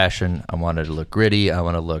old fashioned. I wanted to look gritty. I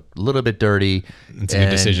want to look a little bit dirty. It's a good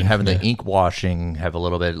decision. Having the ink washing have a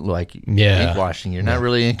little bit like ink washing. You're not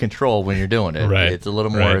really in control when you're doing it. Right. It's a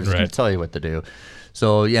little more. It's going to tell you what to do.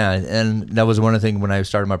 So and that was one of the things when I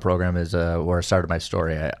started my program or I started my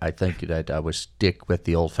story. I think that I would stick with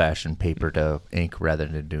the old fashioned paper to ink rather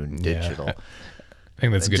than doing digital. I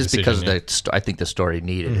think that's a good just decision, because I think the story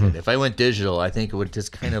needed it. If I went digital, I think it would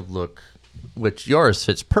just kind of look, which yours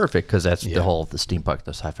fits perfect because that's the steampunk,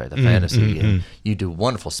 the sci-fi, the fantasy, and you do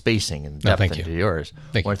wonderful spacing and depth into yours.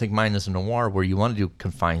 I think mine is a noir where you want to do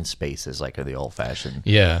confined spaces like in the old-fashioned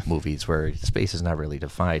movies where space is not really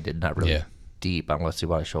defined and not really deep unless you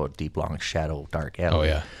want to show a deep, long shadow, dark alley.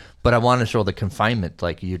 Oh, yeah. But I want to show the confinement,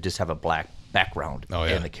 like you just have a black background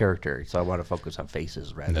and the character, so I want to focus on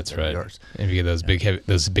faces rather than yours. And you get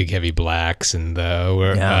those big heavy blacks and those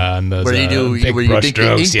where you do big where you brush take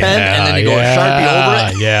the ink strokes. pen and then you go a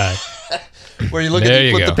Sharpie over it. Yeah. Where you look at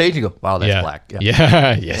you flip the page and you go, wow, that's black.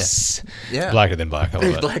 Yes. Yeah. Blacker than black. I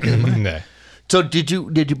love it. Blacker than black. So did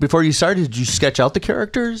you before you started? Did you sketch out the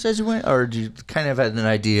characters as you went, or did you kind of have an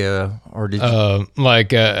idea, or did you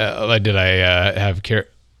did I have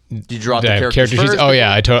Did you draw the character sheets? Oh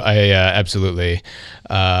yeah, I absolutely,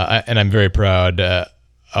 and I'm very proud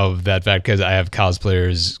of that fact because I have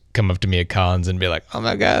cosplayers come up to me at cons and be like, "Oh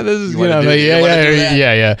my god, this is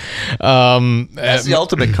yeah." That's the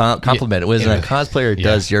ultimate compliment. When a cosplayer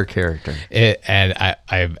does your character, and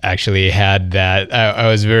I've actually had that. I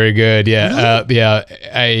was very good.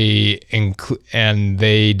 And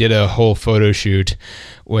they did a whole photo shoot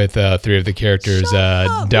with 3 of the characters,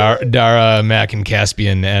 Dara, Mac, and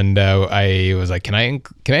Caspian, and I was like, "Can I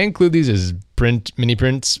include these as mini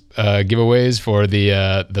prints giveaways for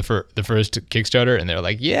the first Kickstarter?" And they're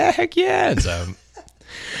like, "Yeah, heck yeah!" And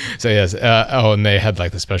so yes. And they had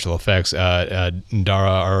like the special effects.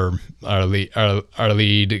 Dara, our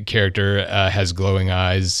lead character, has glowing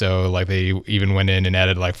eyes. So like they even went in and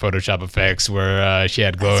added like Photoshop effects where she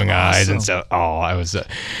had glowing eyes, and so it was.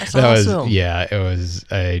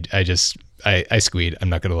 I squeed. I'm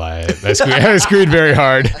not gonna lie. I squeed very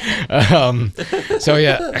hard. So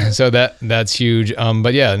that's huge.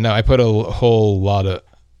 But yeah, no, I put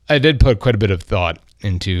I did put quite a bit of thought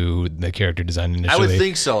into the character design initially. I would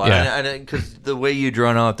think so. Yeah. Because the way you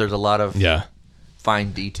drawn out, there's a lot of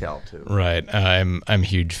fine detail too. Right. I'm a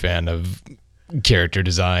huge fan of character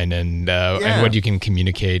design and what you can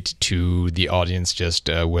communicate to the audience just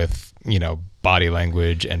with body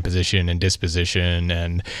language and position and disposition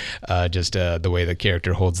and just the way the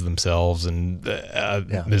character holds themselves, and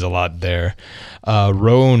there's a lot there.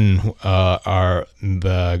 Roan are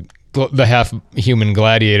the half human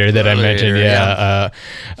gladiator that I mentioned.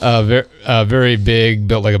 Very big,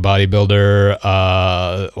 built like a bodybuilder.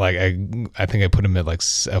 I think I put him at like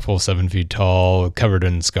a full 7 feet tall, covered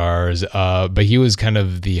in scars. But he was kind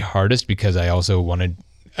of the hardest because I wanted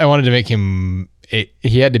to make him.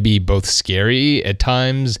 He had to be both scary at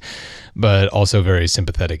times, but also very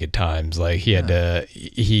sympathetic at times. Like he had to.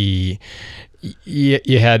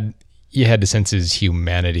 You had to sense his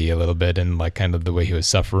humanity a little bit, and like kind of the way he was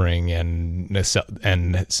suffering and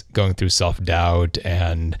going through self-doubt,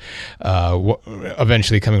 and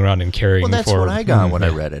eventually coming around and caring. Well, that's what I got when I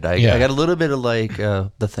read it. I got a little bit of like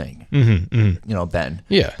The Thing, Ben.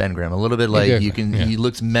 Yeah, Ben Grimm. A little bit like he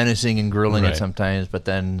looks menacing and grueling at sometimes, but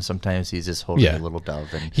then sometimes he's just holding a little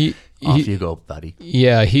dove, and off you go, buddy.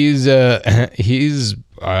 Yeah, he's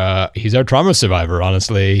he's our trauma survivor.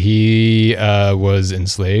 Honestly, he was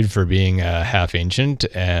enslaved for being a half ancient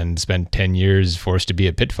and spent 10 years forced to be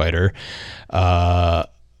a pit fighter.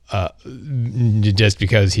 Just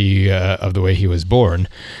because of the way he was born.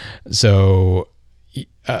 So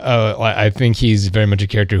I think he's very much a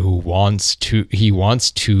character who wants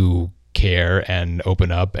to care and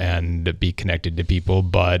open up and be connected to people,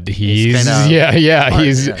 but he's just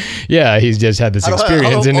had this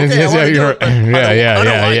experience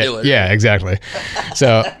exactly.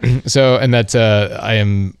 So and that's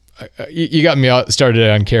you got me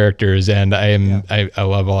started on characters, and I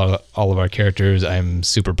love all of our characters. I'm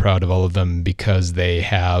super proud of all of them because they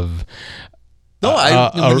have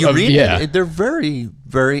when you read it, they're very,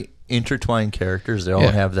 very intertwined characters. They all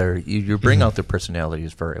have their you bring out their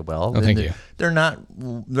personalities very well. Thank you. They're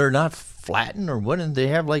not flattened or wooden. They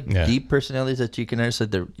have deep personalities that you can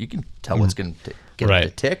you can tell what's going to get them to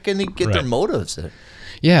tick, and you get their motives.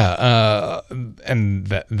 Yeah, and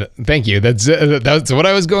thank you. That's what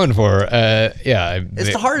I was going for.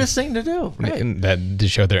 It's the hardest thing to do, right? That to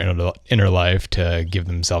show their inner life, to give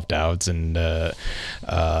them self doubts, and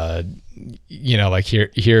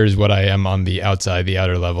here's what I am on the outside, the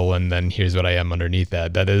outer level, and then here's what I am underneath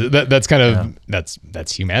that. That's kind of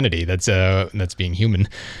that's humanity. That's being human.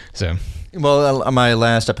 So. Well, on my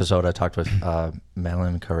last episode, I talked with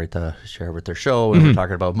Madeline and Carita, share with their show, and we're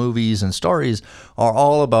talking about movies and stories are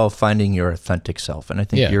all about finding your authentic self. And I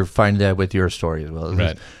think you're finding that with your story as well.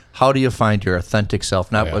 Right. How do you find your authentic self?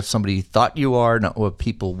 Not what somebody thought you are, not what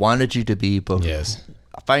people wanted you to be, but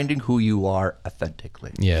finding who you are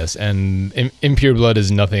authentically. Yes, and in Pure Blood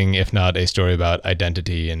is nothing if not a story about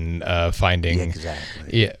identity and finding.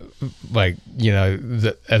 Exactly. Yeah,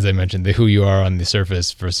 as I mentioned, who you are on the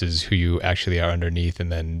surface versus who you actually are underneath,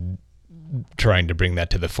 and then trying to bring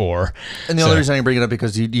that to the fore. And the only reason I bring it up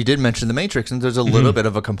because you did mention The Matrix, and there's a little bit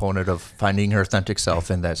of a component of finding your authentic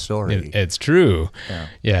self in that story. It's true.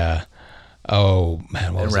 Yeah. Oh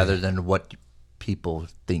man, and rather than what people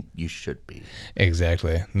think you should be.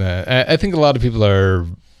 Exactly. I think a lot of people are.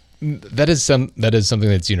 That is something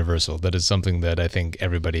that's universal. That is something that I think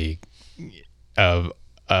everybody can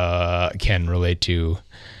relate to.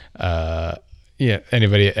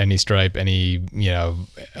 Anybody, any stripe, everybody.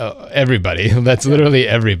 That's literally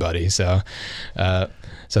everybody. So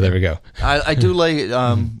there we go. I do like,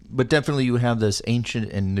 but definitely you have this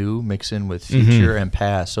ancient and new mix in with future and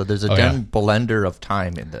past. So there's a blender of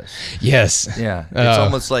time in this. Yes. Yeah. It's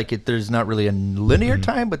almost like there's not really a linear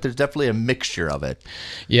time, but there's definitely a mixture of it.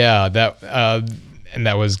 Yeah. And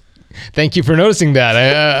that was. Thank you for noticing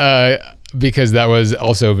that. Because that was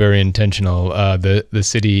also very intentional. The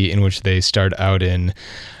city in which they start out in,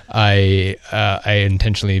 I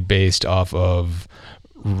intentionally based off of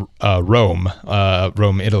Rome,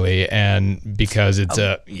 Italy, and because it's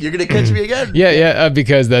you're gonna catch me again.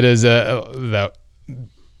 Because that is that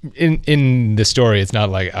in the story, it's not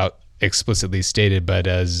like out explicitly stated, but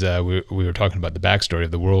as we were talking about the backstory of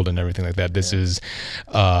the world and everything like that, this is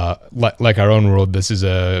like our own world. This is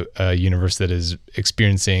a universe that is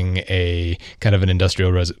experiencing a kind of an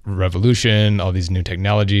industrial revolution. All these new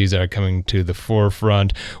technologies are coming to the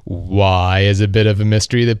forefront. Why is a bit of a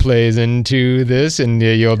mystery that plays into this, and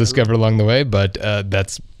you'll discover along the way. But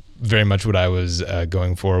that's very much what I was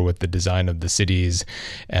going for with the design of the cities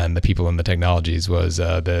and the people and the technologies was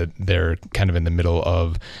that they're kind of in the middle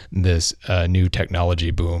of this new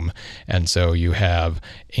technology boom. And so you have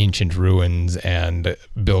ancient ruins and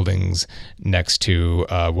buildings next to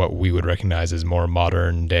what we would recognize as more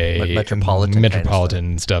modern day metropolitan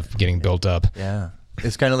kind of stuff getting built up. Yeah.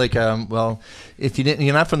 It's kind of like, if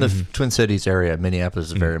you're not from the Twin Cities area, Minneapolis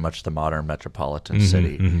is very much the modern metropolitan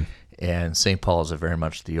city. And St. Paul is very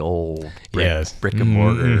much the old brick and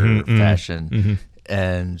mortar fashion.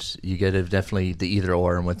 And you get definitely the either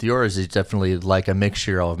or. And with yours, it's definitely like a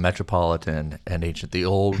mixture of metropolitan and ancient, the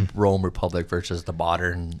old Rome Republic versus the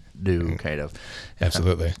modern new kind of.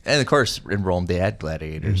 Absolutely. And of course, in Rome, they had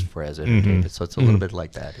gladiators for as entertainment. So it's a little bit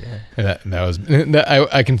like that. Yeah.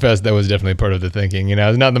 I confess that was definitely part of the thinking.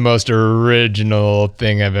 It's not the most original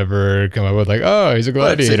thing I've ever come up with. Like, oh, he's a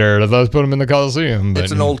gladiator. Let's put him in the Colosseum. But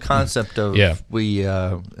it's an old concept of we,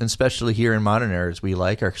 especially here in modern eras, we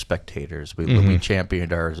like our spectators. We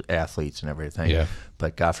championed our athletes and everything. Yeah.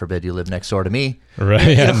 but God forbid you live next door to me.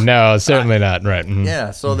 Right. Yeah. No, certainly not. Right. Mhm.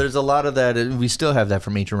 Yeah, so there's a lot of that. And we still have that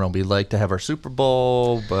from ancient Rome. We like to have our Super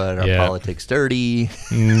Bowl, but our Yeah. politics dirty.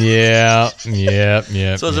 Yeah. Yeah.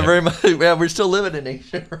 So it's a very much, yeah, we're still living in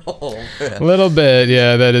ancient Rome. A little bit,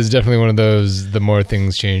 yeah. That is definitely one of those. The more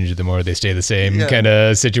things change, the more they stay the same Yeah. kind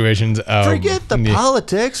of situations. Forget the yeah.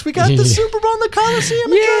 politics. We got the Super Bowl in the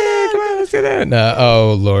Coliseum. Yeah, come on, let's do that. No,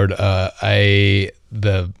 oh Lord,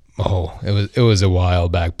 it was a while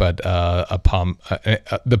back, but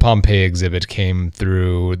the Pompeii exhibit came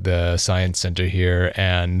through the Science Center here,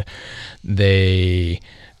 and they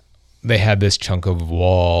had this chunk of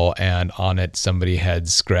wall, and on it somebody had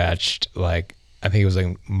scratched, like, I think it was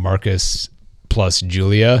like Marcus plus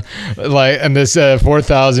Julia, like, and this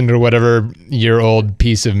 4,000 or whatever year old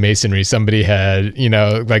piece of masonry, somebody had,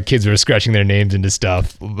 like, kids were scratching their names into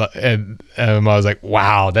stuff, and I was like,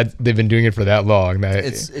 wow, that they've been doing it for that long.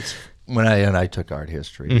 It's when I took art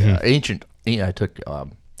history, I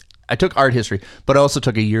took art history, but I also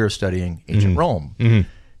took a year of studying ancient Rome, and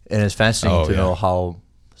it's fascinating to know how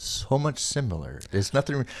so much similar. There's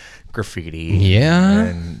nothing graffiti,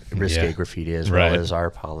 and risque graffiti, as well as our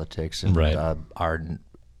politics and our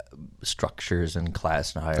structures and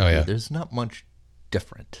class and hierarchy. There's not much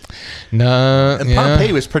different. No, and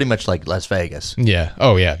Pompeii was pretty much like Las Vegas. Yeah.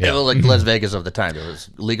 Oh yeah. It was like Las Vegas of the time. It was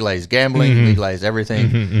legalized gambling, legalized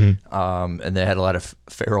everything, and they had a lot of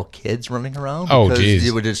feral kids running around. Oh, geez.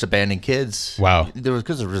 They would just abandon kids. Wow.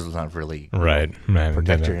 Because there was not really right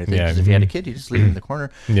protect or anything. Because if you had a kid, you just leave it in the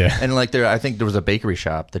corner. Yeah. And like I think there was a bakery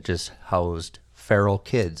shop that just housed feral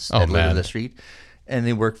kids that lived in the street. And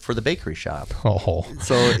they worked for the bakery shop. Oh,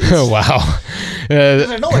 so wow!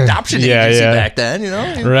 There's no adoption agency back then,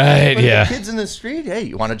 Right? Yeah. Kids in the street. Hey,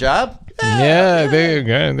 you want a job? Yeah, there you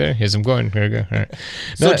go. There, here's some coin. Here you go. All right.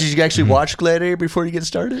 So, did you actually watch Gladiator before you get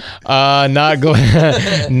started? Not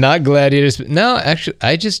Gladiators. No, actually,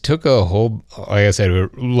 I just took a whole. Like I said, we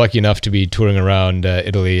were lucky enough to be touring around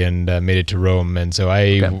Italy and made it to Rome, and so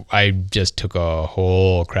I just took a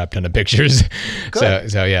whole crap ton of pictures.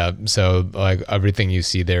 Good. So like everything you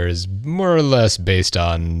see there is more or less based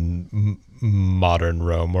on modern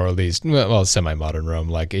Rome, or at least semi-modern Rome,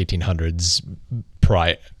 like 1800s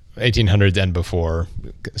prior. 1800s and before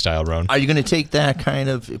style Rome. Are you going to take that kind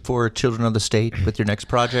of for Children of the State with your next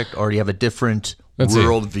project, or do you have a different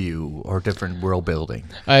world view or different world building?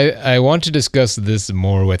 I want to discuss this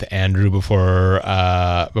more with Andrew before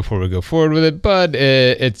we go forward with it, but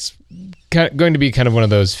it's going to be kind of one of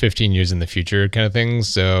those 15 years in the future kind of things.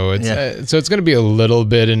 So it's going to be a little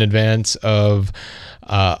bit in advance of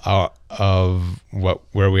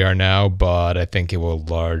where we are now, but I think it will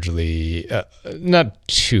largely not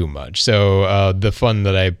too much. So the fun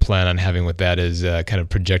that I plan on having with that is kind of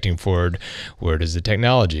projecting forward. Where does the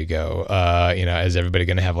technology go? Is everybody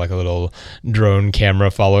going to have like a little drone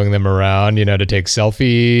camera following them around, to take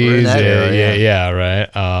selfies? Right.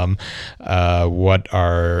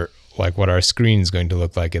 What are screens going to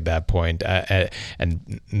look like at that point?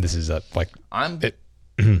 And this is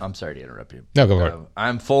I'm sorry to interrupt you. No, go for it.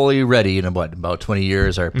 I'm fully ready in about 20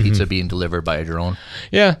 years. Our pizza being delivered by a drone.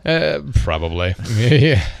 Yeah, probably.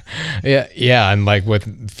 Yeah. And like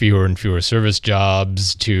with fewer and fewer service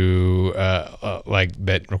jobs to like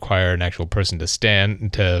that require an actual person to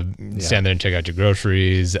stand there and check out your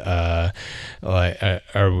groceries. Are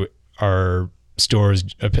stores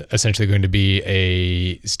essentially going to be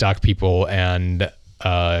a stock people and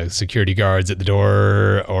security guards at the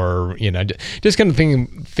door, or just kind of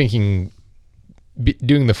thinking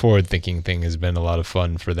doing the forward thinking thing has been a lot of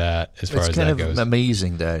fun for that as far as that goes. It's kind of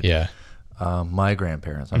amazing that my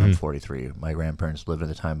grandparents, I'm 43, my grandparents lived in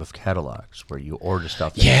the time of catalogs where you order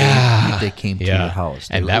stuff and they came to your house.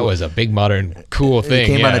 And that was a big modern cool thing.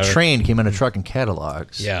 They came on a train, came on a truck, and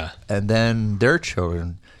catalogs. Yeah. And then their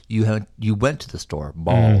children, you went to the store,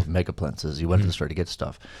 malls, Megaplences, you went to the store to get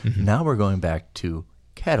stuff. Now we're going back to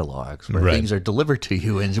catalogs where things are delivered to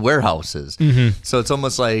you in warehouses. So it's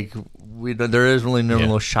almost like there is really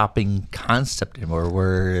no shopping concept anymore,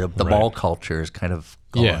 where the mall culture is kind of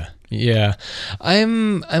gone. Yeah.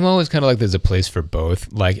 I'm always kind of like there's a place for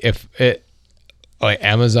both. Like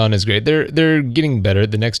Amazon is great. They're getting better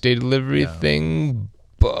at the next day delivery thing,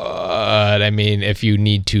 but But I mean, if you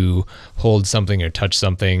need to hold something or touch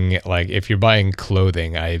something, like if you're buying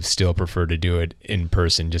clothing, I still prefer to do it in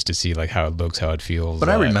person just to see like how it looks, how it feels. But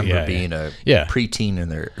I remember being a preteen in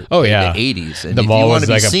the 80s. And the mall was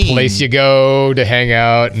like a place you go to hang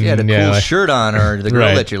out. And, you had a cool shirt on, or the girl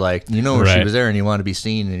Right. that you like, she was there, and you want to be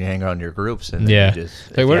seen, and you hang out in your groups, and then you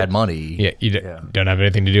just, if you had money. You don't have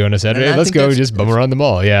anything to do on a Saturday. Let's go just bum around the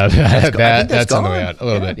mall. Yeah, that's on the way out a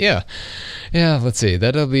little bit. Yeah. Let's see.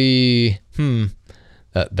 That'll be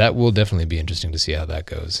that will definitely be interesting to see how that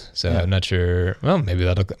goes. So I'm not sure. Well, maybe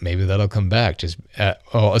that'll come back. Just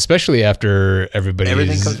especially after everything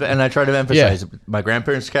comes back. And I try to emphasize my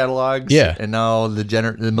grandparents' catalogs. And now the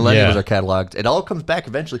millennials are cataloged. It all comes back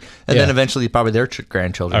eventually, and then eventually probably their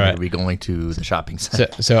grandchildren will be going to the shopping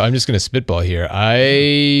center. So I'm just going to spitball here.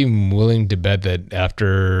 I'm willing to bet that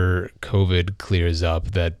after COVID clears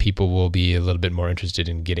up, that people will be a little bit more interested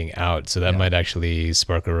in getting out. So that might actually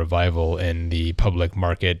spark a revival in the public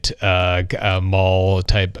market mall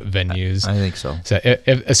type venues. I think so. So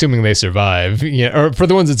assuming they survive, or for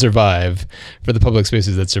the ones that survive, for the public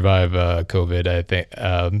spaces that survive COVID, I think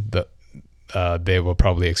they will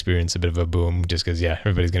probably experience a bit of a boom just because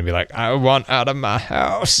everybody's going to be like, I want out of my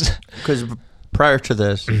house. Because prior to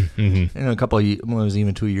this, a couple of it was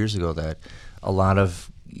even 2 years ago that a lot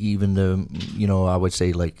of even the I would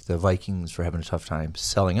say like the Vikings were having a tough time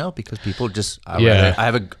selling out because people just I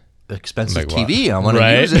have a expensive TV. I want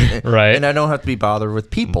to use it, and I don't have to be bothered with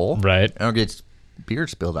people. I don't get beer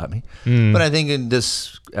spilled at me. But I think in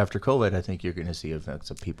this after COVID, I think you're going to see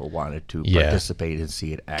events of people wanted to participate and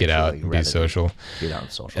see it actually get out and be social. Get out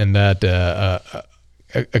and social. And that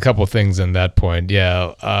a couple of things in that point.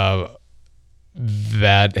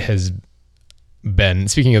 That has been,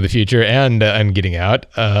 speaking of the future and getting out,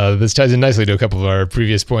 this ties in nicely to a couple of our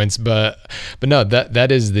previous points, but no,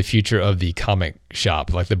 that is the future of the comic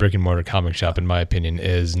shop. Like the brick and mortar comic shop, in my opinion,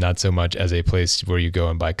 is not so much as a place where you go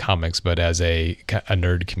and buy comics, but as a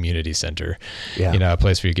nerd community center. A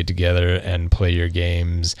place where you get together and play your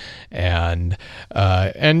games and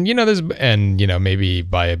maybe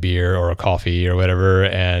buy a beer or a coffee or whatever,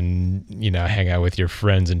 and hang out with your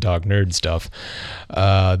friends and talk nerd stuff,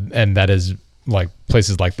 and that is like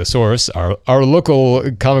places like The Source, our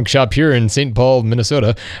local comic shop here in St. Paul,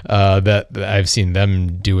 Minnesota, that I've seen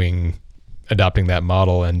them adopting that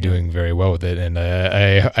model and doing very well with it. And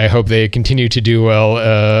I hope they continue to do well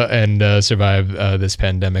and survive this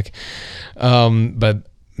pandemic. But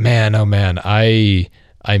man, oh man, I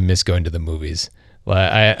miss going to the movies.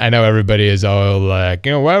 I know everybody is all like,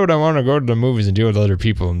 why would I want to go to the movies and deal with other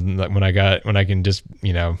people? And when I can just,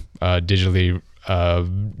 digitally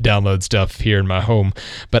download stuff here in my home.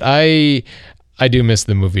 But I do miss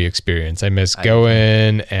the movie experience. I miss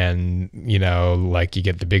going and, like you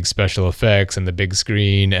get the big special effects and the big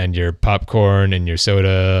screen and your popcorn and your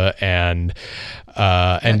soda and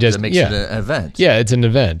just it makes it an event. Yeah, it's an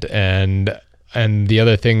event. And the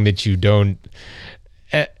other thing that you don't,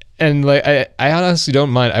 and like I honestly don't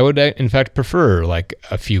mind. I would in fact prefer like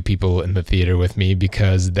a few people in the theater with me,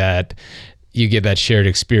 because that you get that shared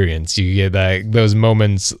experience. You get those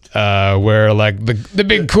moments where like the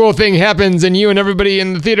big cool thing happens and you and everybody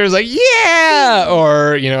in the theater is like, yeah!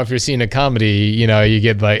 Or, if you're seeing a comedy, you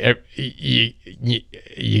get like,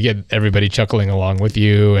 you get everybody chuckling along with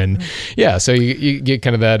you. And so you get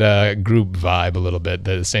kind of that group vibe a little bit,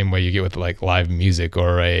 the same way you get with like live music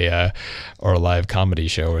or a live comedy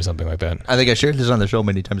show or something like that. I think I shared this on the show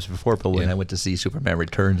many times before, but when I went to see Superman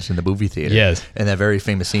Returns in the movie theater, and that very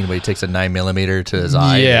famous scene where he takes a 9mm to his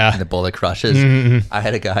eye and the bullet crushes, I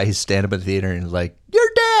had a guy stand up in the theater and was like, "You're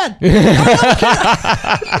dead!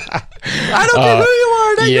 I don't care who you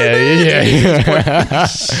are.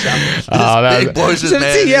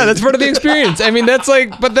 That's part of the experience. I mean, that's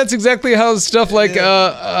exactly how stuff like,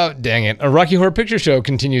 dang it, a Rocky Horror Picture Show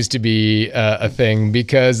continues to be a thing,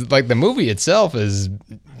 because like the movie itself is,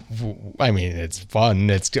 I mean, it's fun,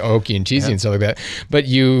 it's hokey and cheesy and stuff like that, but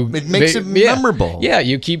it makes it memorable. Yeah,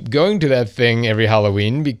 you keep going to that thing every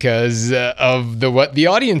Halloween because of what the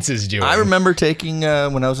audience is doing. I remember taking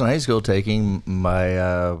when I was in high school, taking my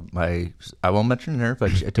I won't mention her,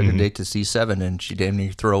 but I took a date to C7, and she damn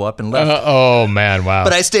near throw up and left. Oh man, wow!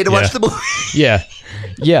 But I stayed to watch the movie.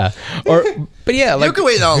 But like you can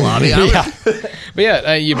wait in the lobby.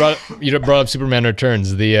 But you brought up Superman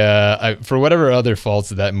Returns. For whatever other faults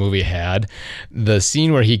that movie had, the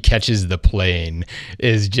scene where he catches the plane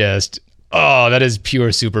is just Oh, that is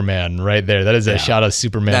pure Superman right there. That is a shot of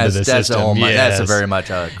Superman to the system. That's a very much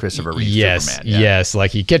Christopher Reeve Superman. Yeah. Yes.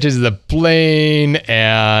 Like he catches the plane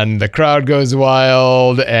and the crowd goes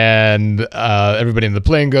wild and everybody in the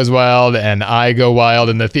plane goes wild and I go wild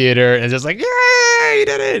in the theater and it's just like, yay, he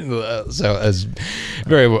did it. So it's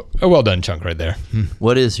a well done chunk right there.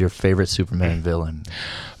 What is your favorite Superman villain?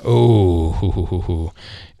 Oh,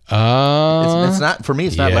 It's not, for me,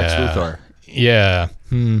 it's not Lex Luthor. Yeah.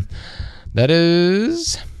 That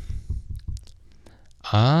is,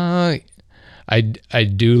 I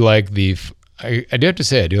do like I do have to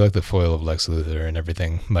say I do like the foil of Lex Luthor and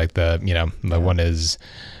everything. Like the one is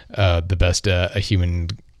the best a human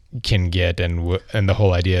can get, and the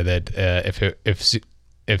whole idea that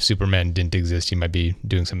if Superman didn't exist, he might be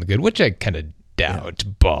doing something good, which I kind of doubt.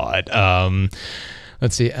 But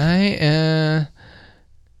let's see,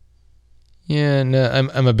 Yeah, no,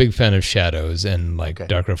 I'm a big fan of shadows and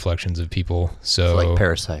dark reflections of people. So like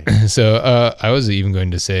Parasite. So I was even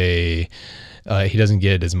going to say he doesn't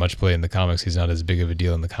get as much play in the comics. He's not as big of a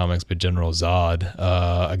deal in the comics. But General Zod,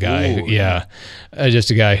 a guy,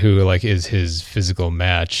 just a guy who is his physical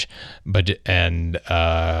match, but kind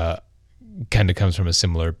of comes from a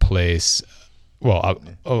similar place. Well,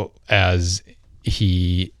 as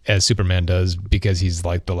Superman does, because he's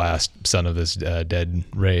like the last son of this dead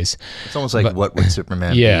race. It's almost like what would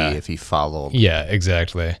Superman be if he followed? Yeah,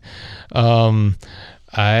 exactly. Dang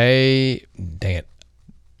it.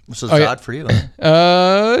 So Zod for you?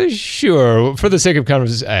 Sure. For the sake of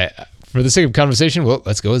conversation, well,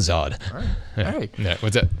 let's go with Zod. All right. Yeah,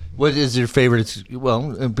 what's that? What is your favorite?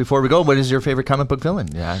 Well, before we go, what is your favorite comic book villain?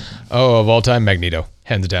 Yeah. Oh, of all time, Magneto,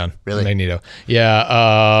 hands down. Really? Magneto.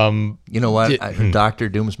 Yeah. You know what? Doctor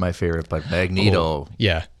Doom's my favorite, but Magneto.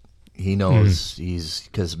 Yeah. He knows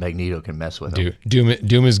because Magneto can mess with him.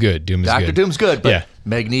 Doom is good. Dr. Doom's good, but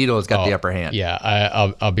Magneto's got the upper hand. Yeah,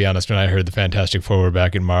 I'll be honest. When I heard the Fantastic Four were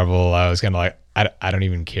back in Marvel, I was kind of like, I don't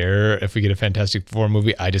even care if we get a Fantastic Four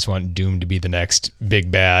movie. I just want Doom to be the next big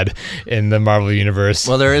bad in the Marvel universe.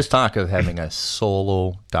 Well, there is talk of having a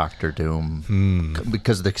solo Doctor Doom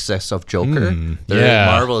because of the success of Joker.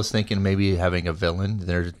 Marvel is thinking maybe having a villain.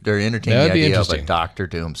 They're entertaining the idea of a Doctor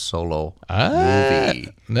Doom solo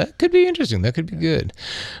movie. That could be interesting. That could be good.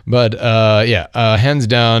 But hands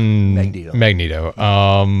down, Magneto.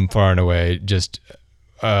 Far and away, just.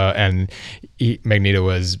 Magneto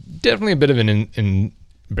was definitely a bit of in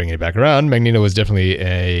bringing it back around. Magneto was definitely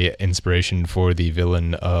a inspiration for the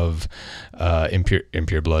villain of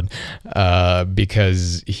Impure Blood,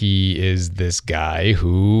 because he is this guy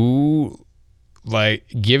who,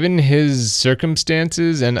 given his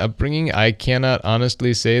circumstances and upbringing, I cannot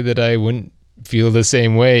honestly say that I wouldn't feel the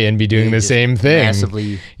same way and be doing the same thing.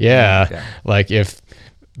 Massively. Yeah. If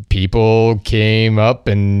people came up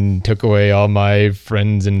and took away all my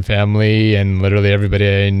friends and family and literally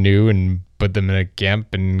everybody I knew and put them in a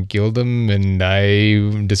camp and killed them, and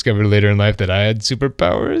I discovered later in life that I had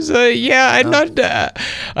superpowers. I'd not.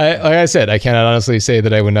 Like I said, I cannot honestly say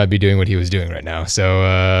that I would not be doing what he was doing right now. So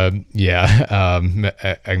I'm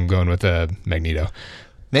going with Magneto.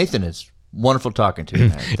 Nathan, it's wonderful talking to you,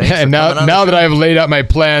 man. And now that I've laid out my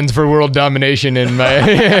plans for world domination and my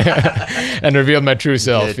and revealed my true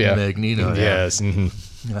self, Magneto. Yes.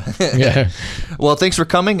 Well, thanks for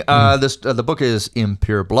coming. The book is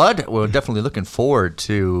Impure Blood. We're definitely looking forward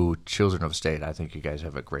to Children of State. I think you guys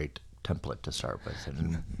have a great template to start with,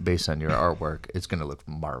 and based on your artwork, it's going to look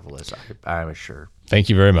marvelous. I'm sure. Thank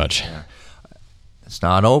you very much. Yeah. It's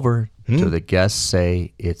not over till the guests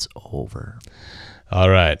say it's over. All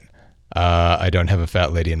right. I don't have a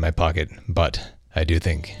fat lady in my pocket, but I do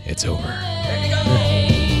think it's over.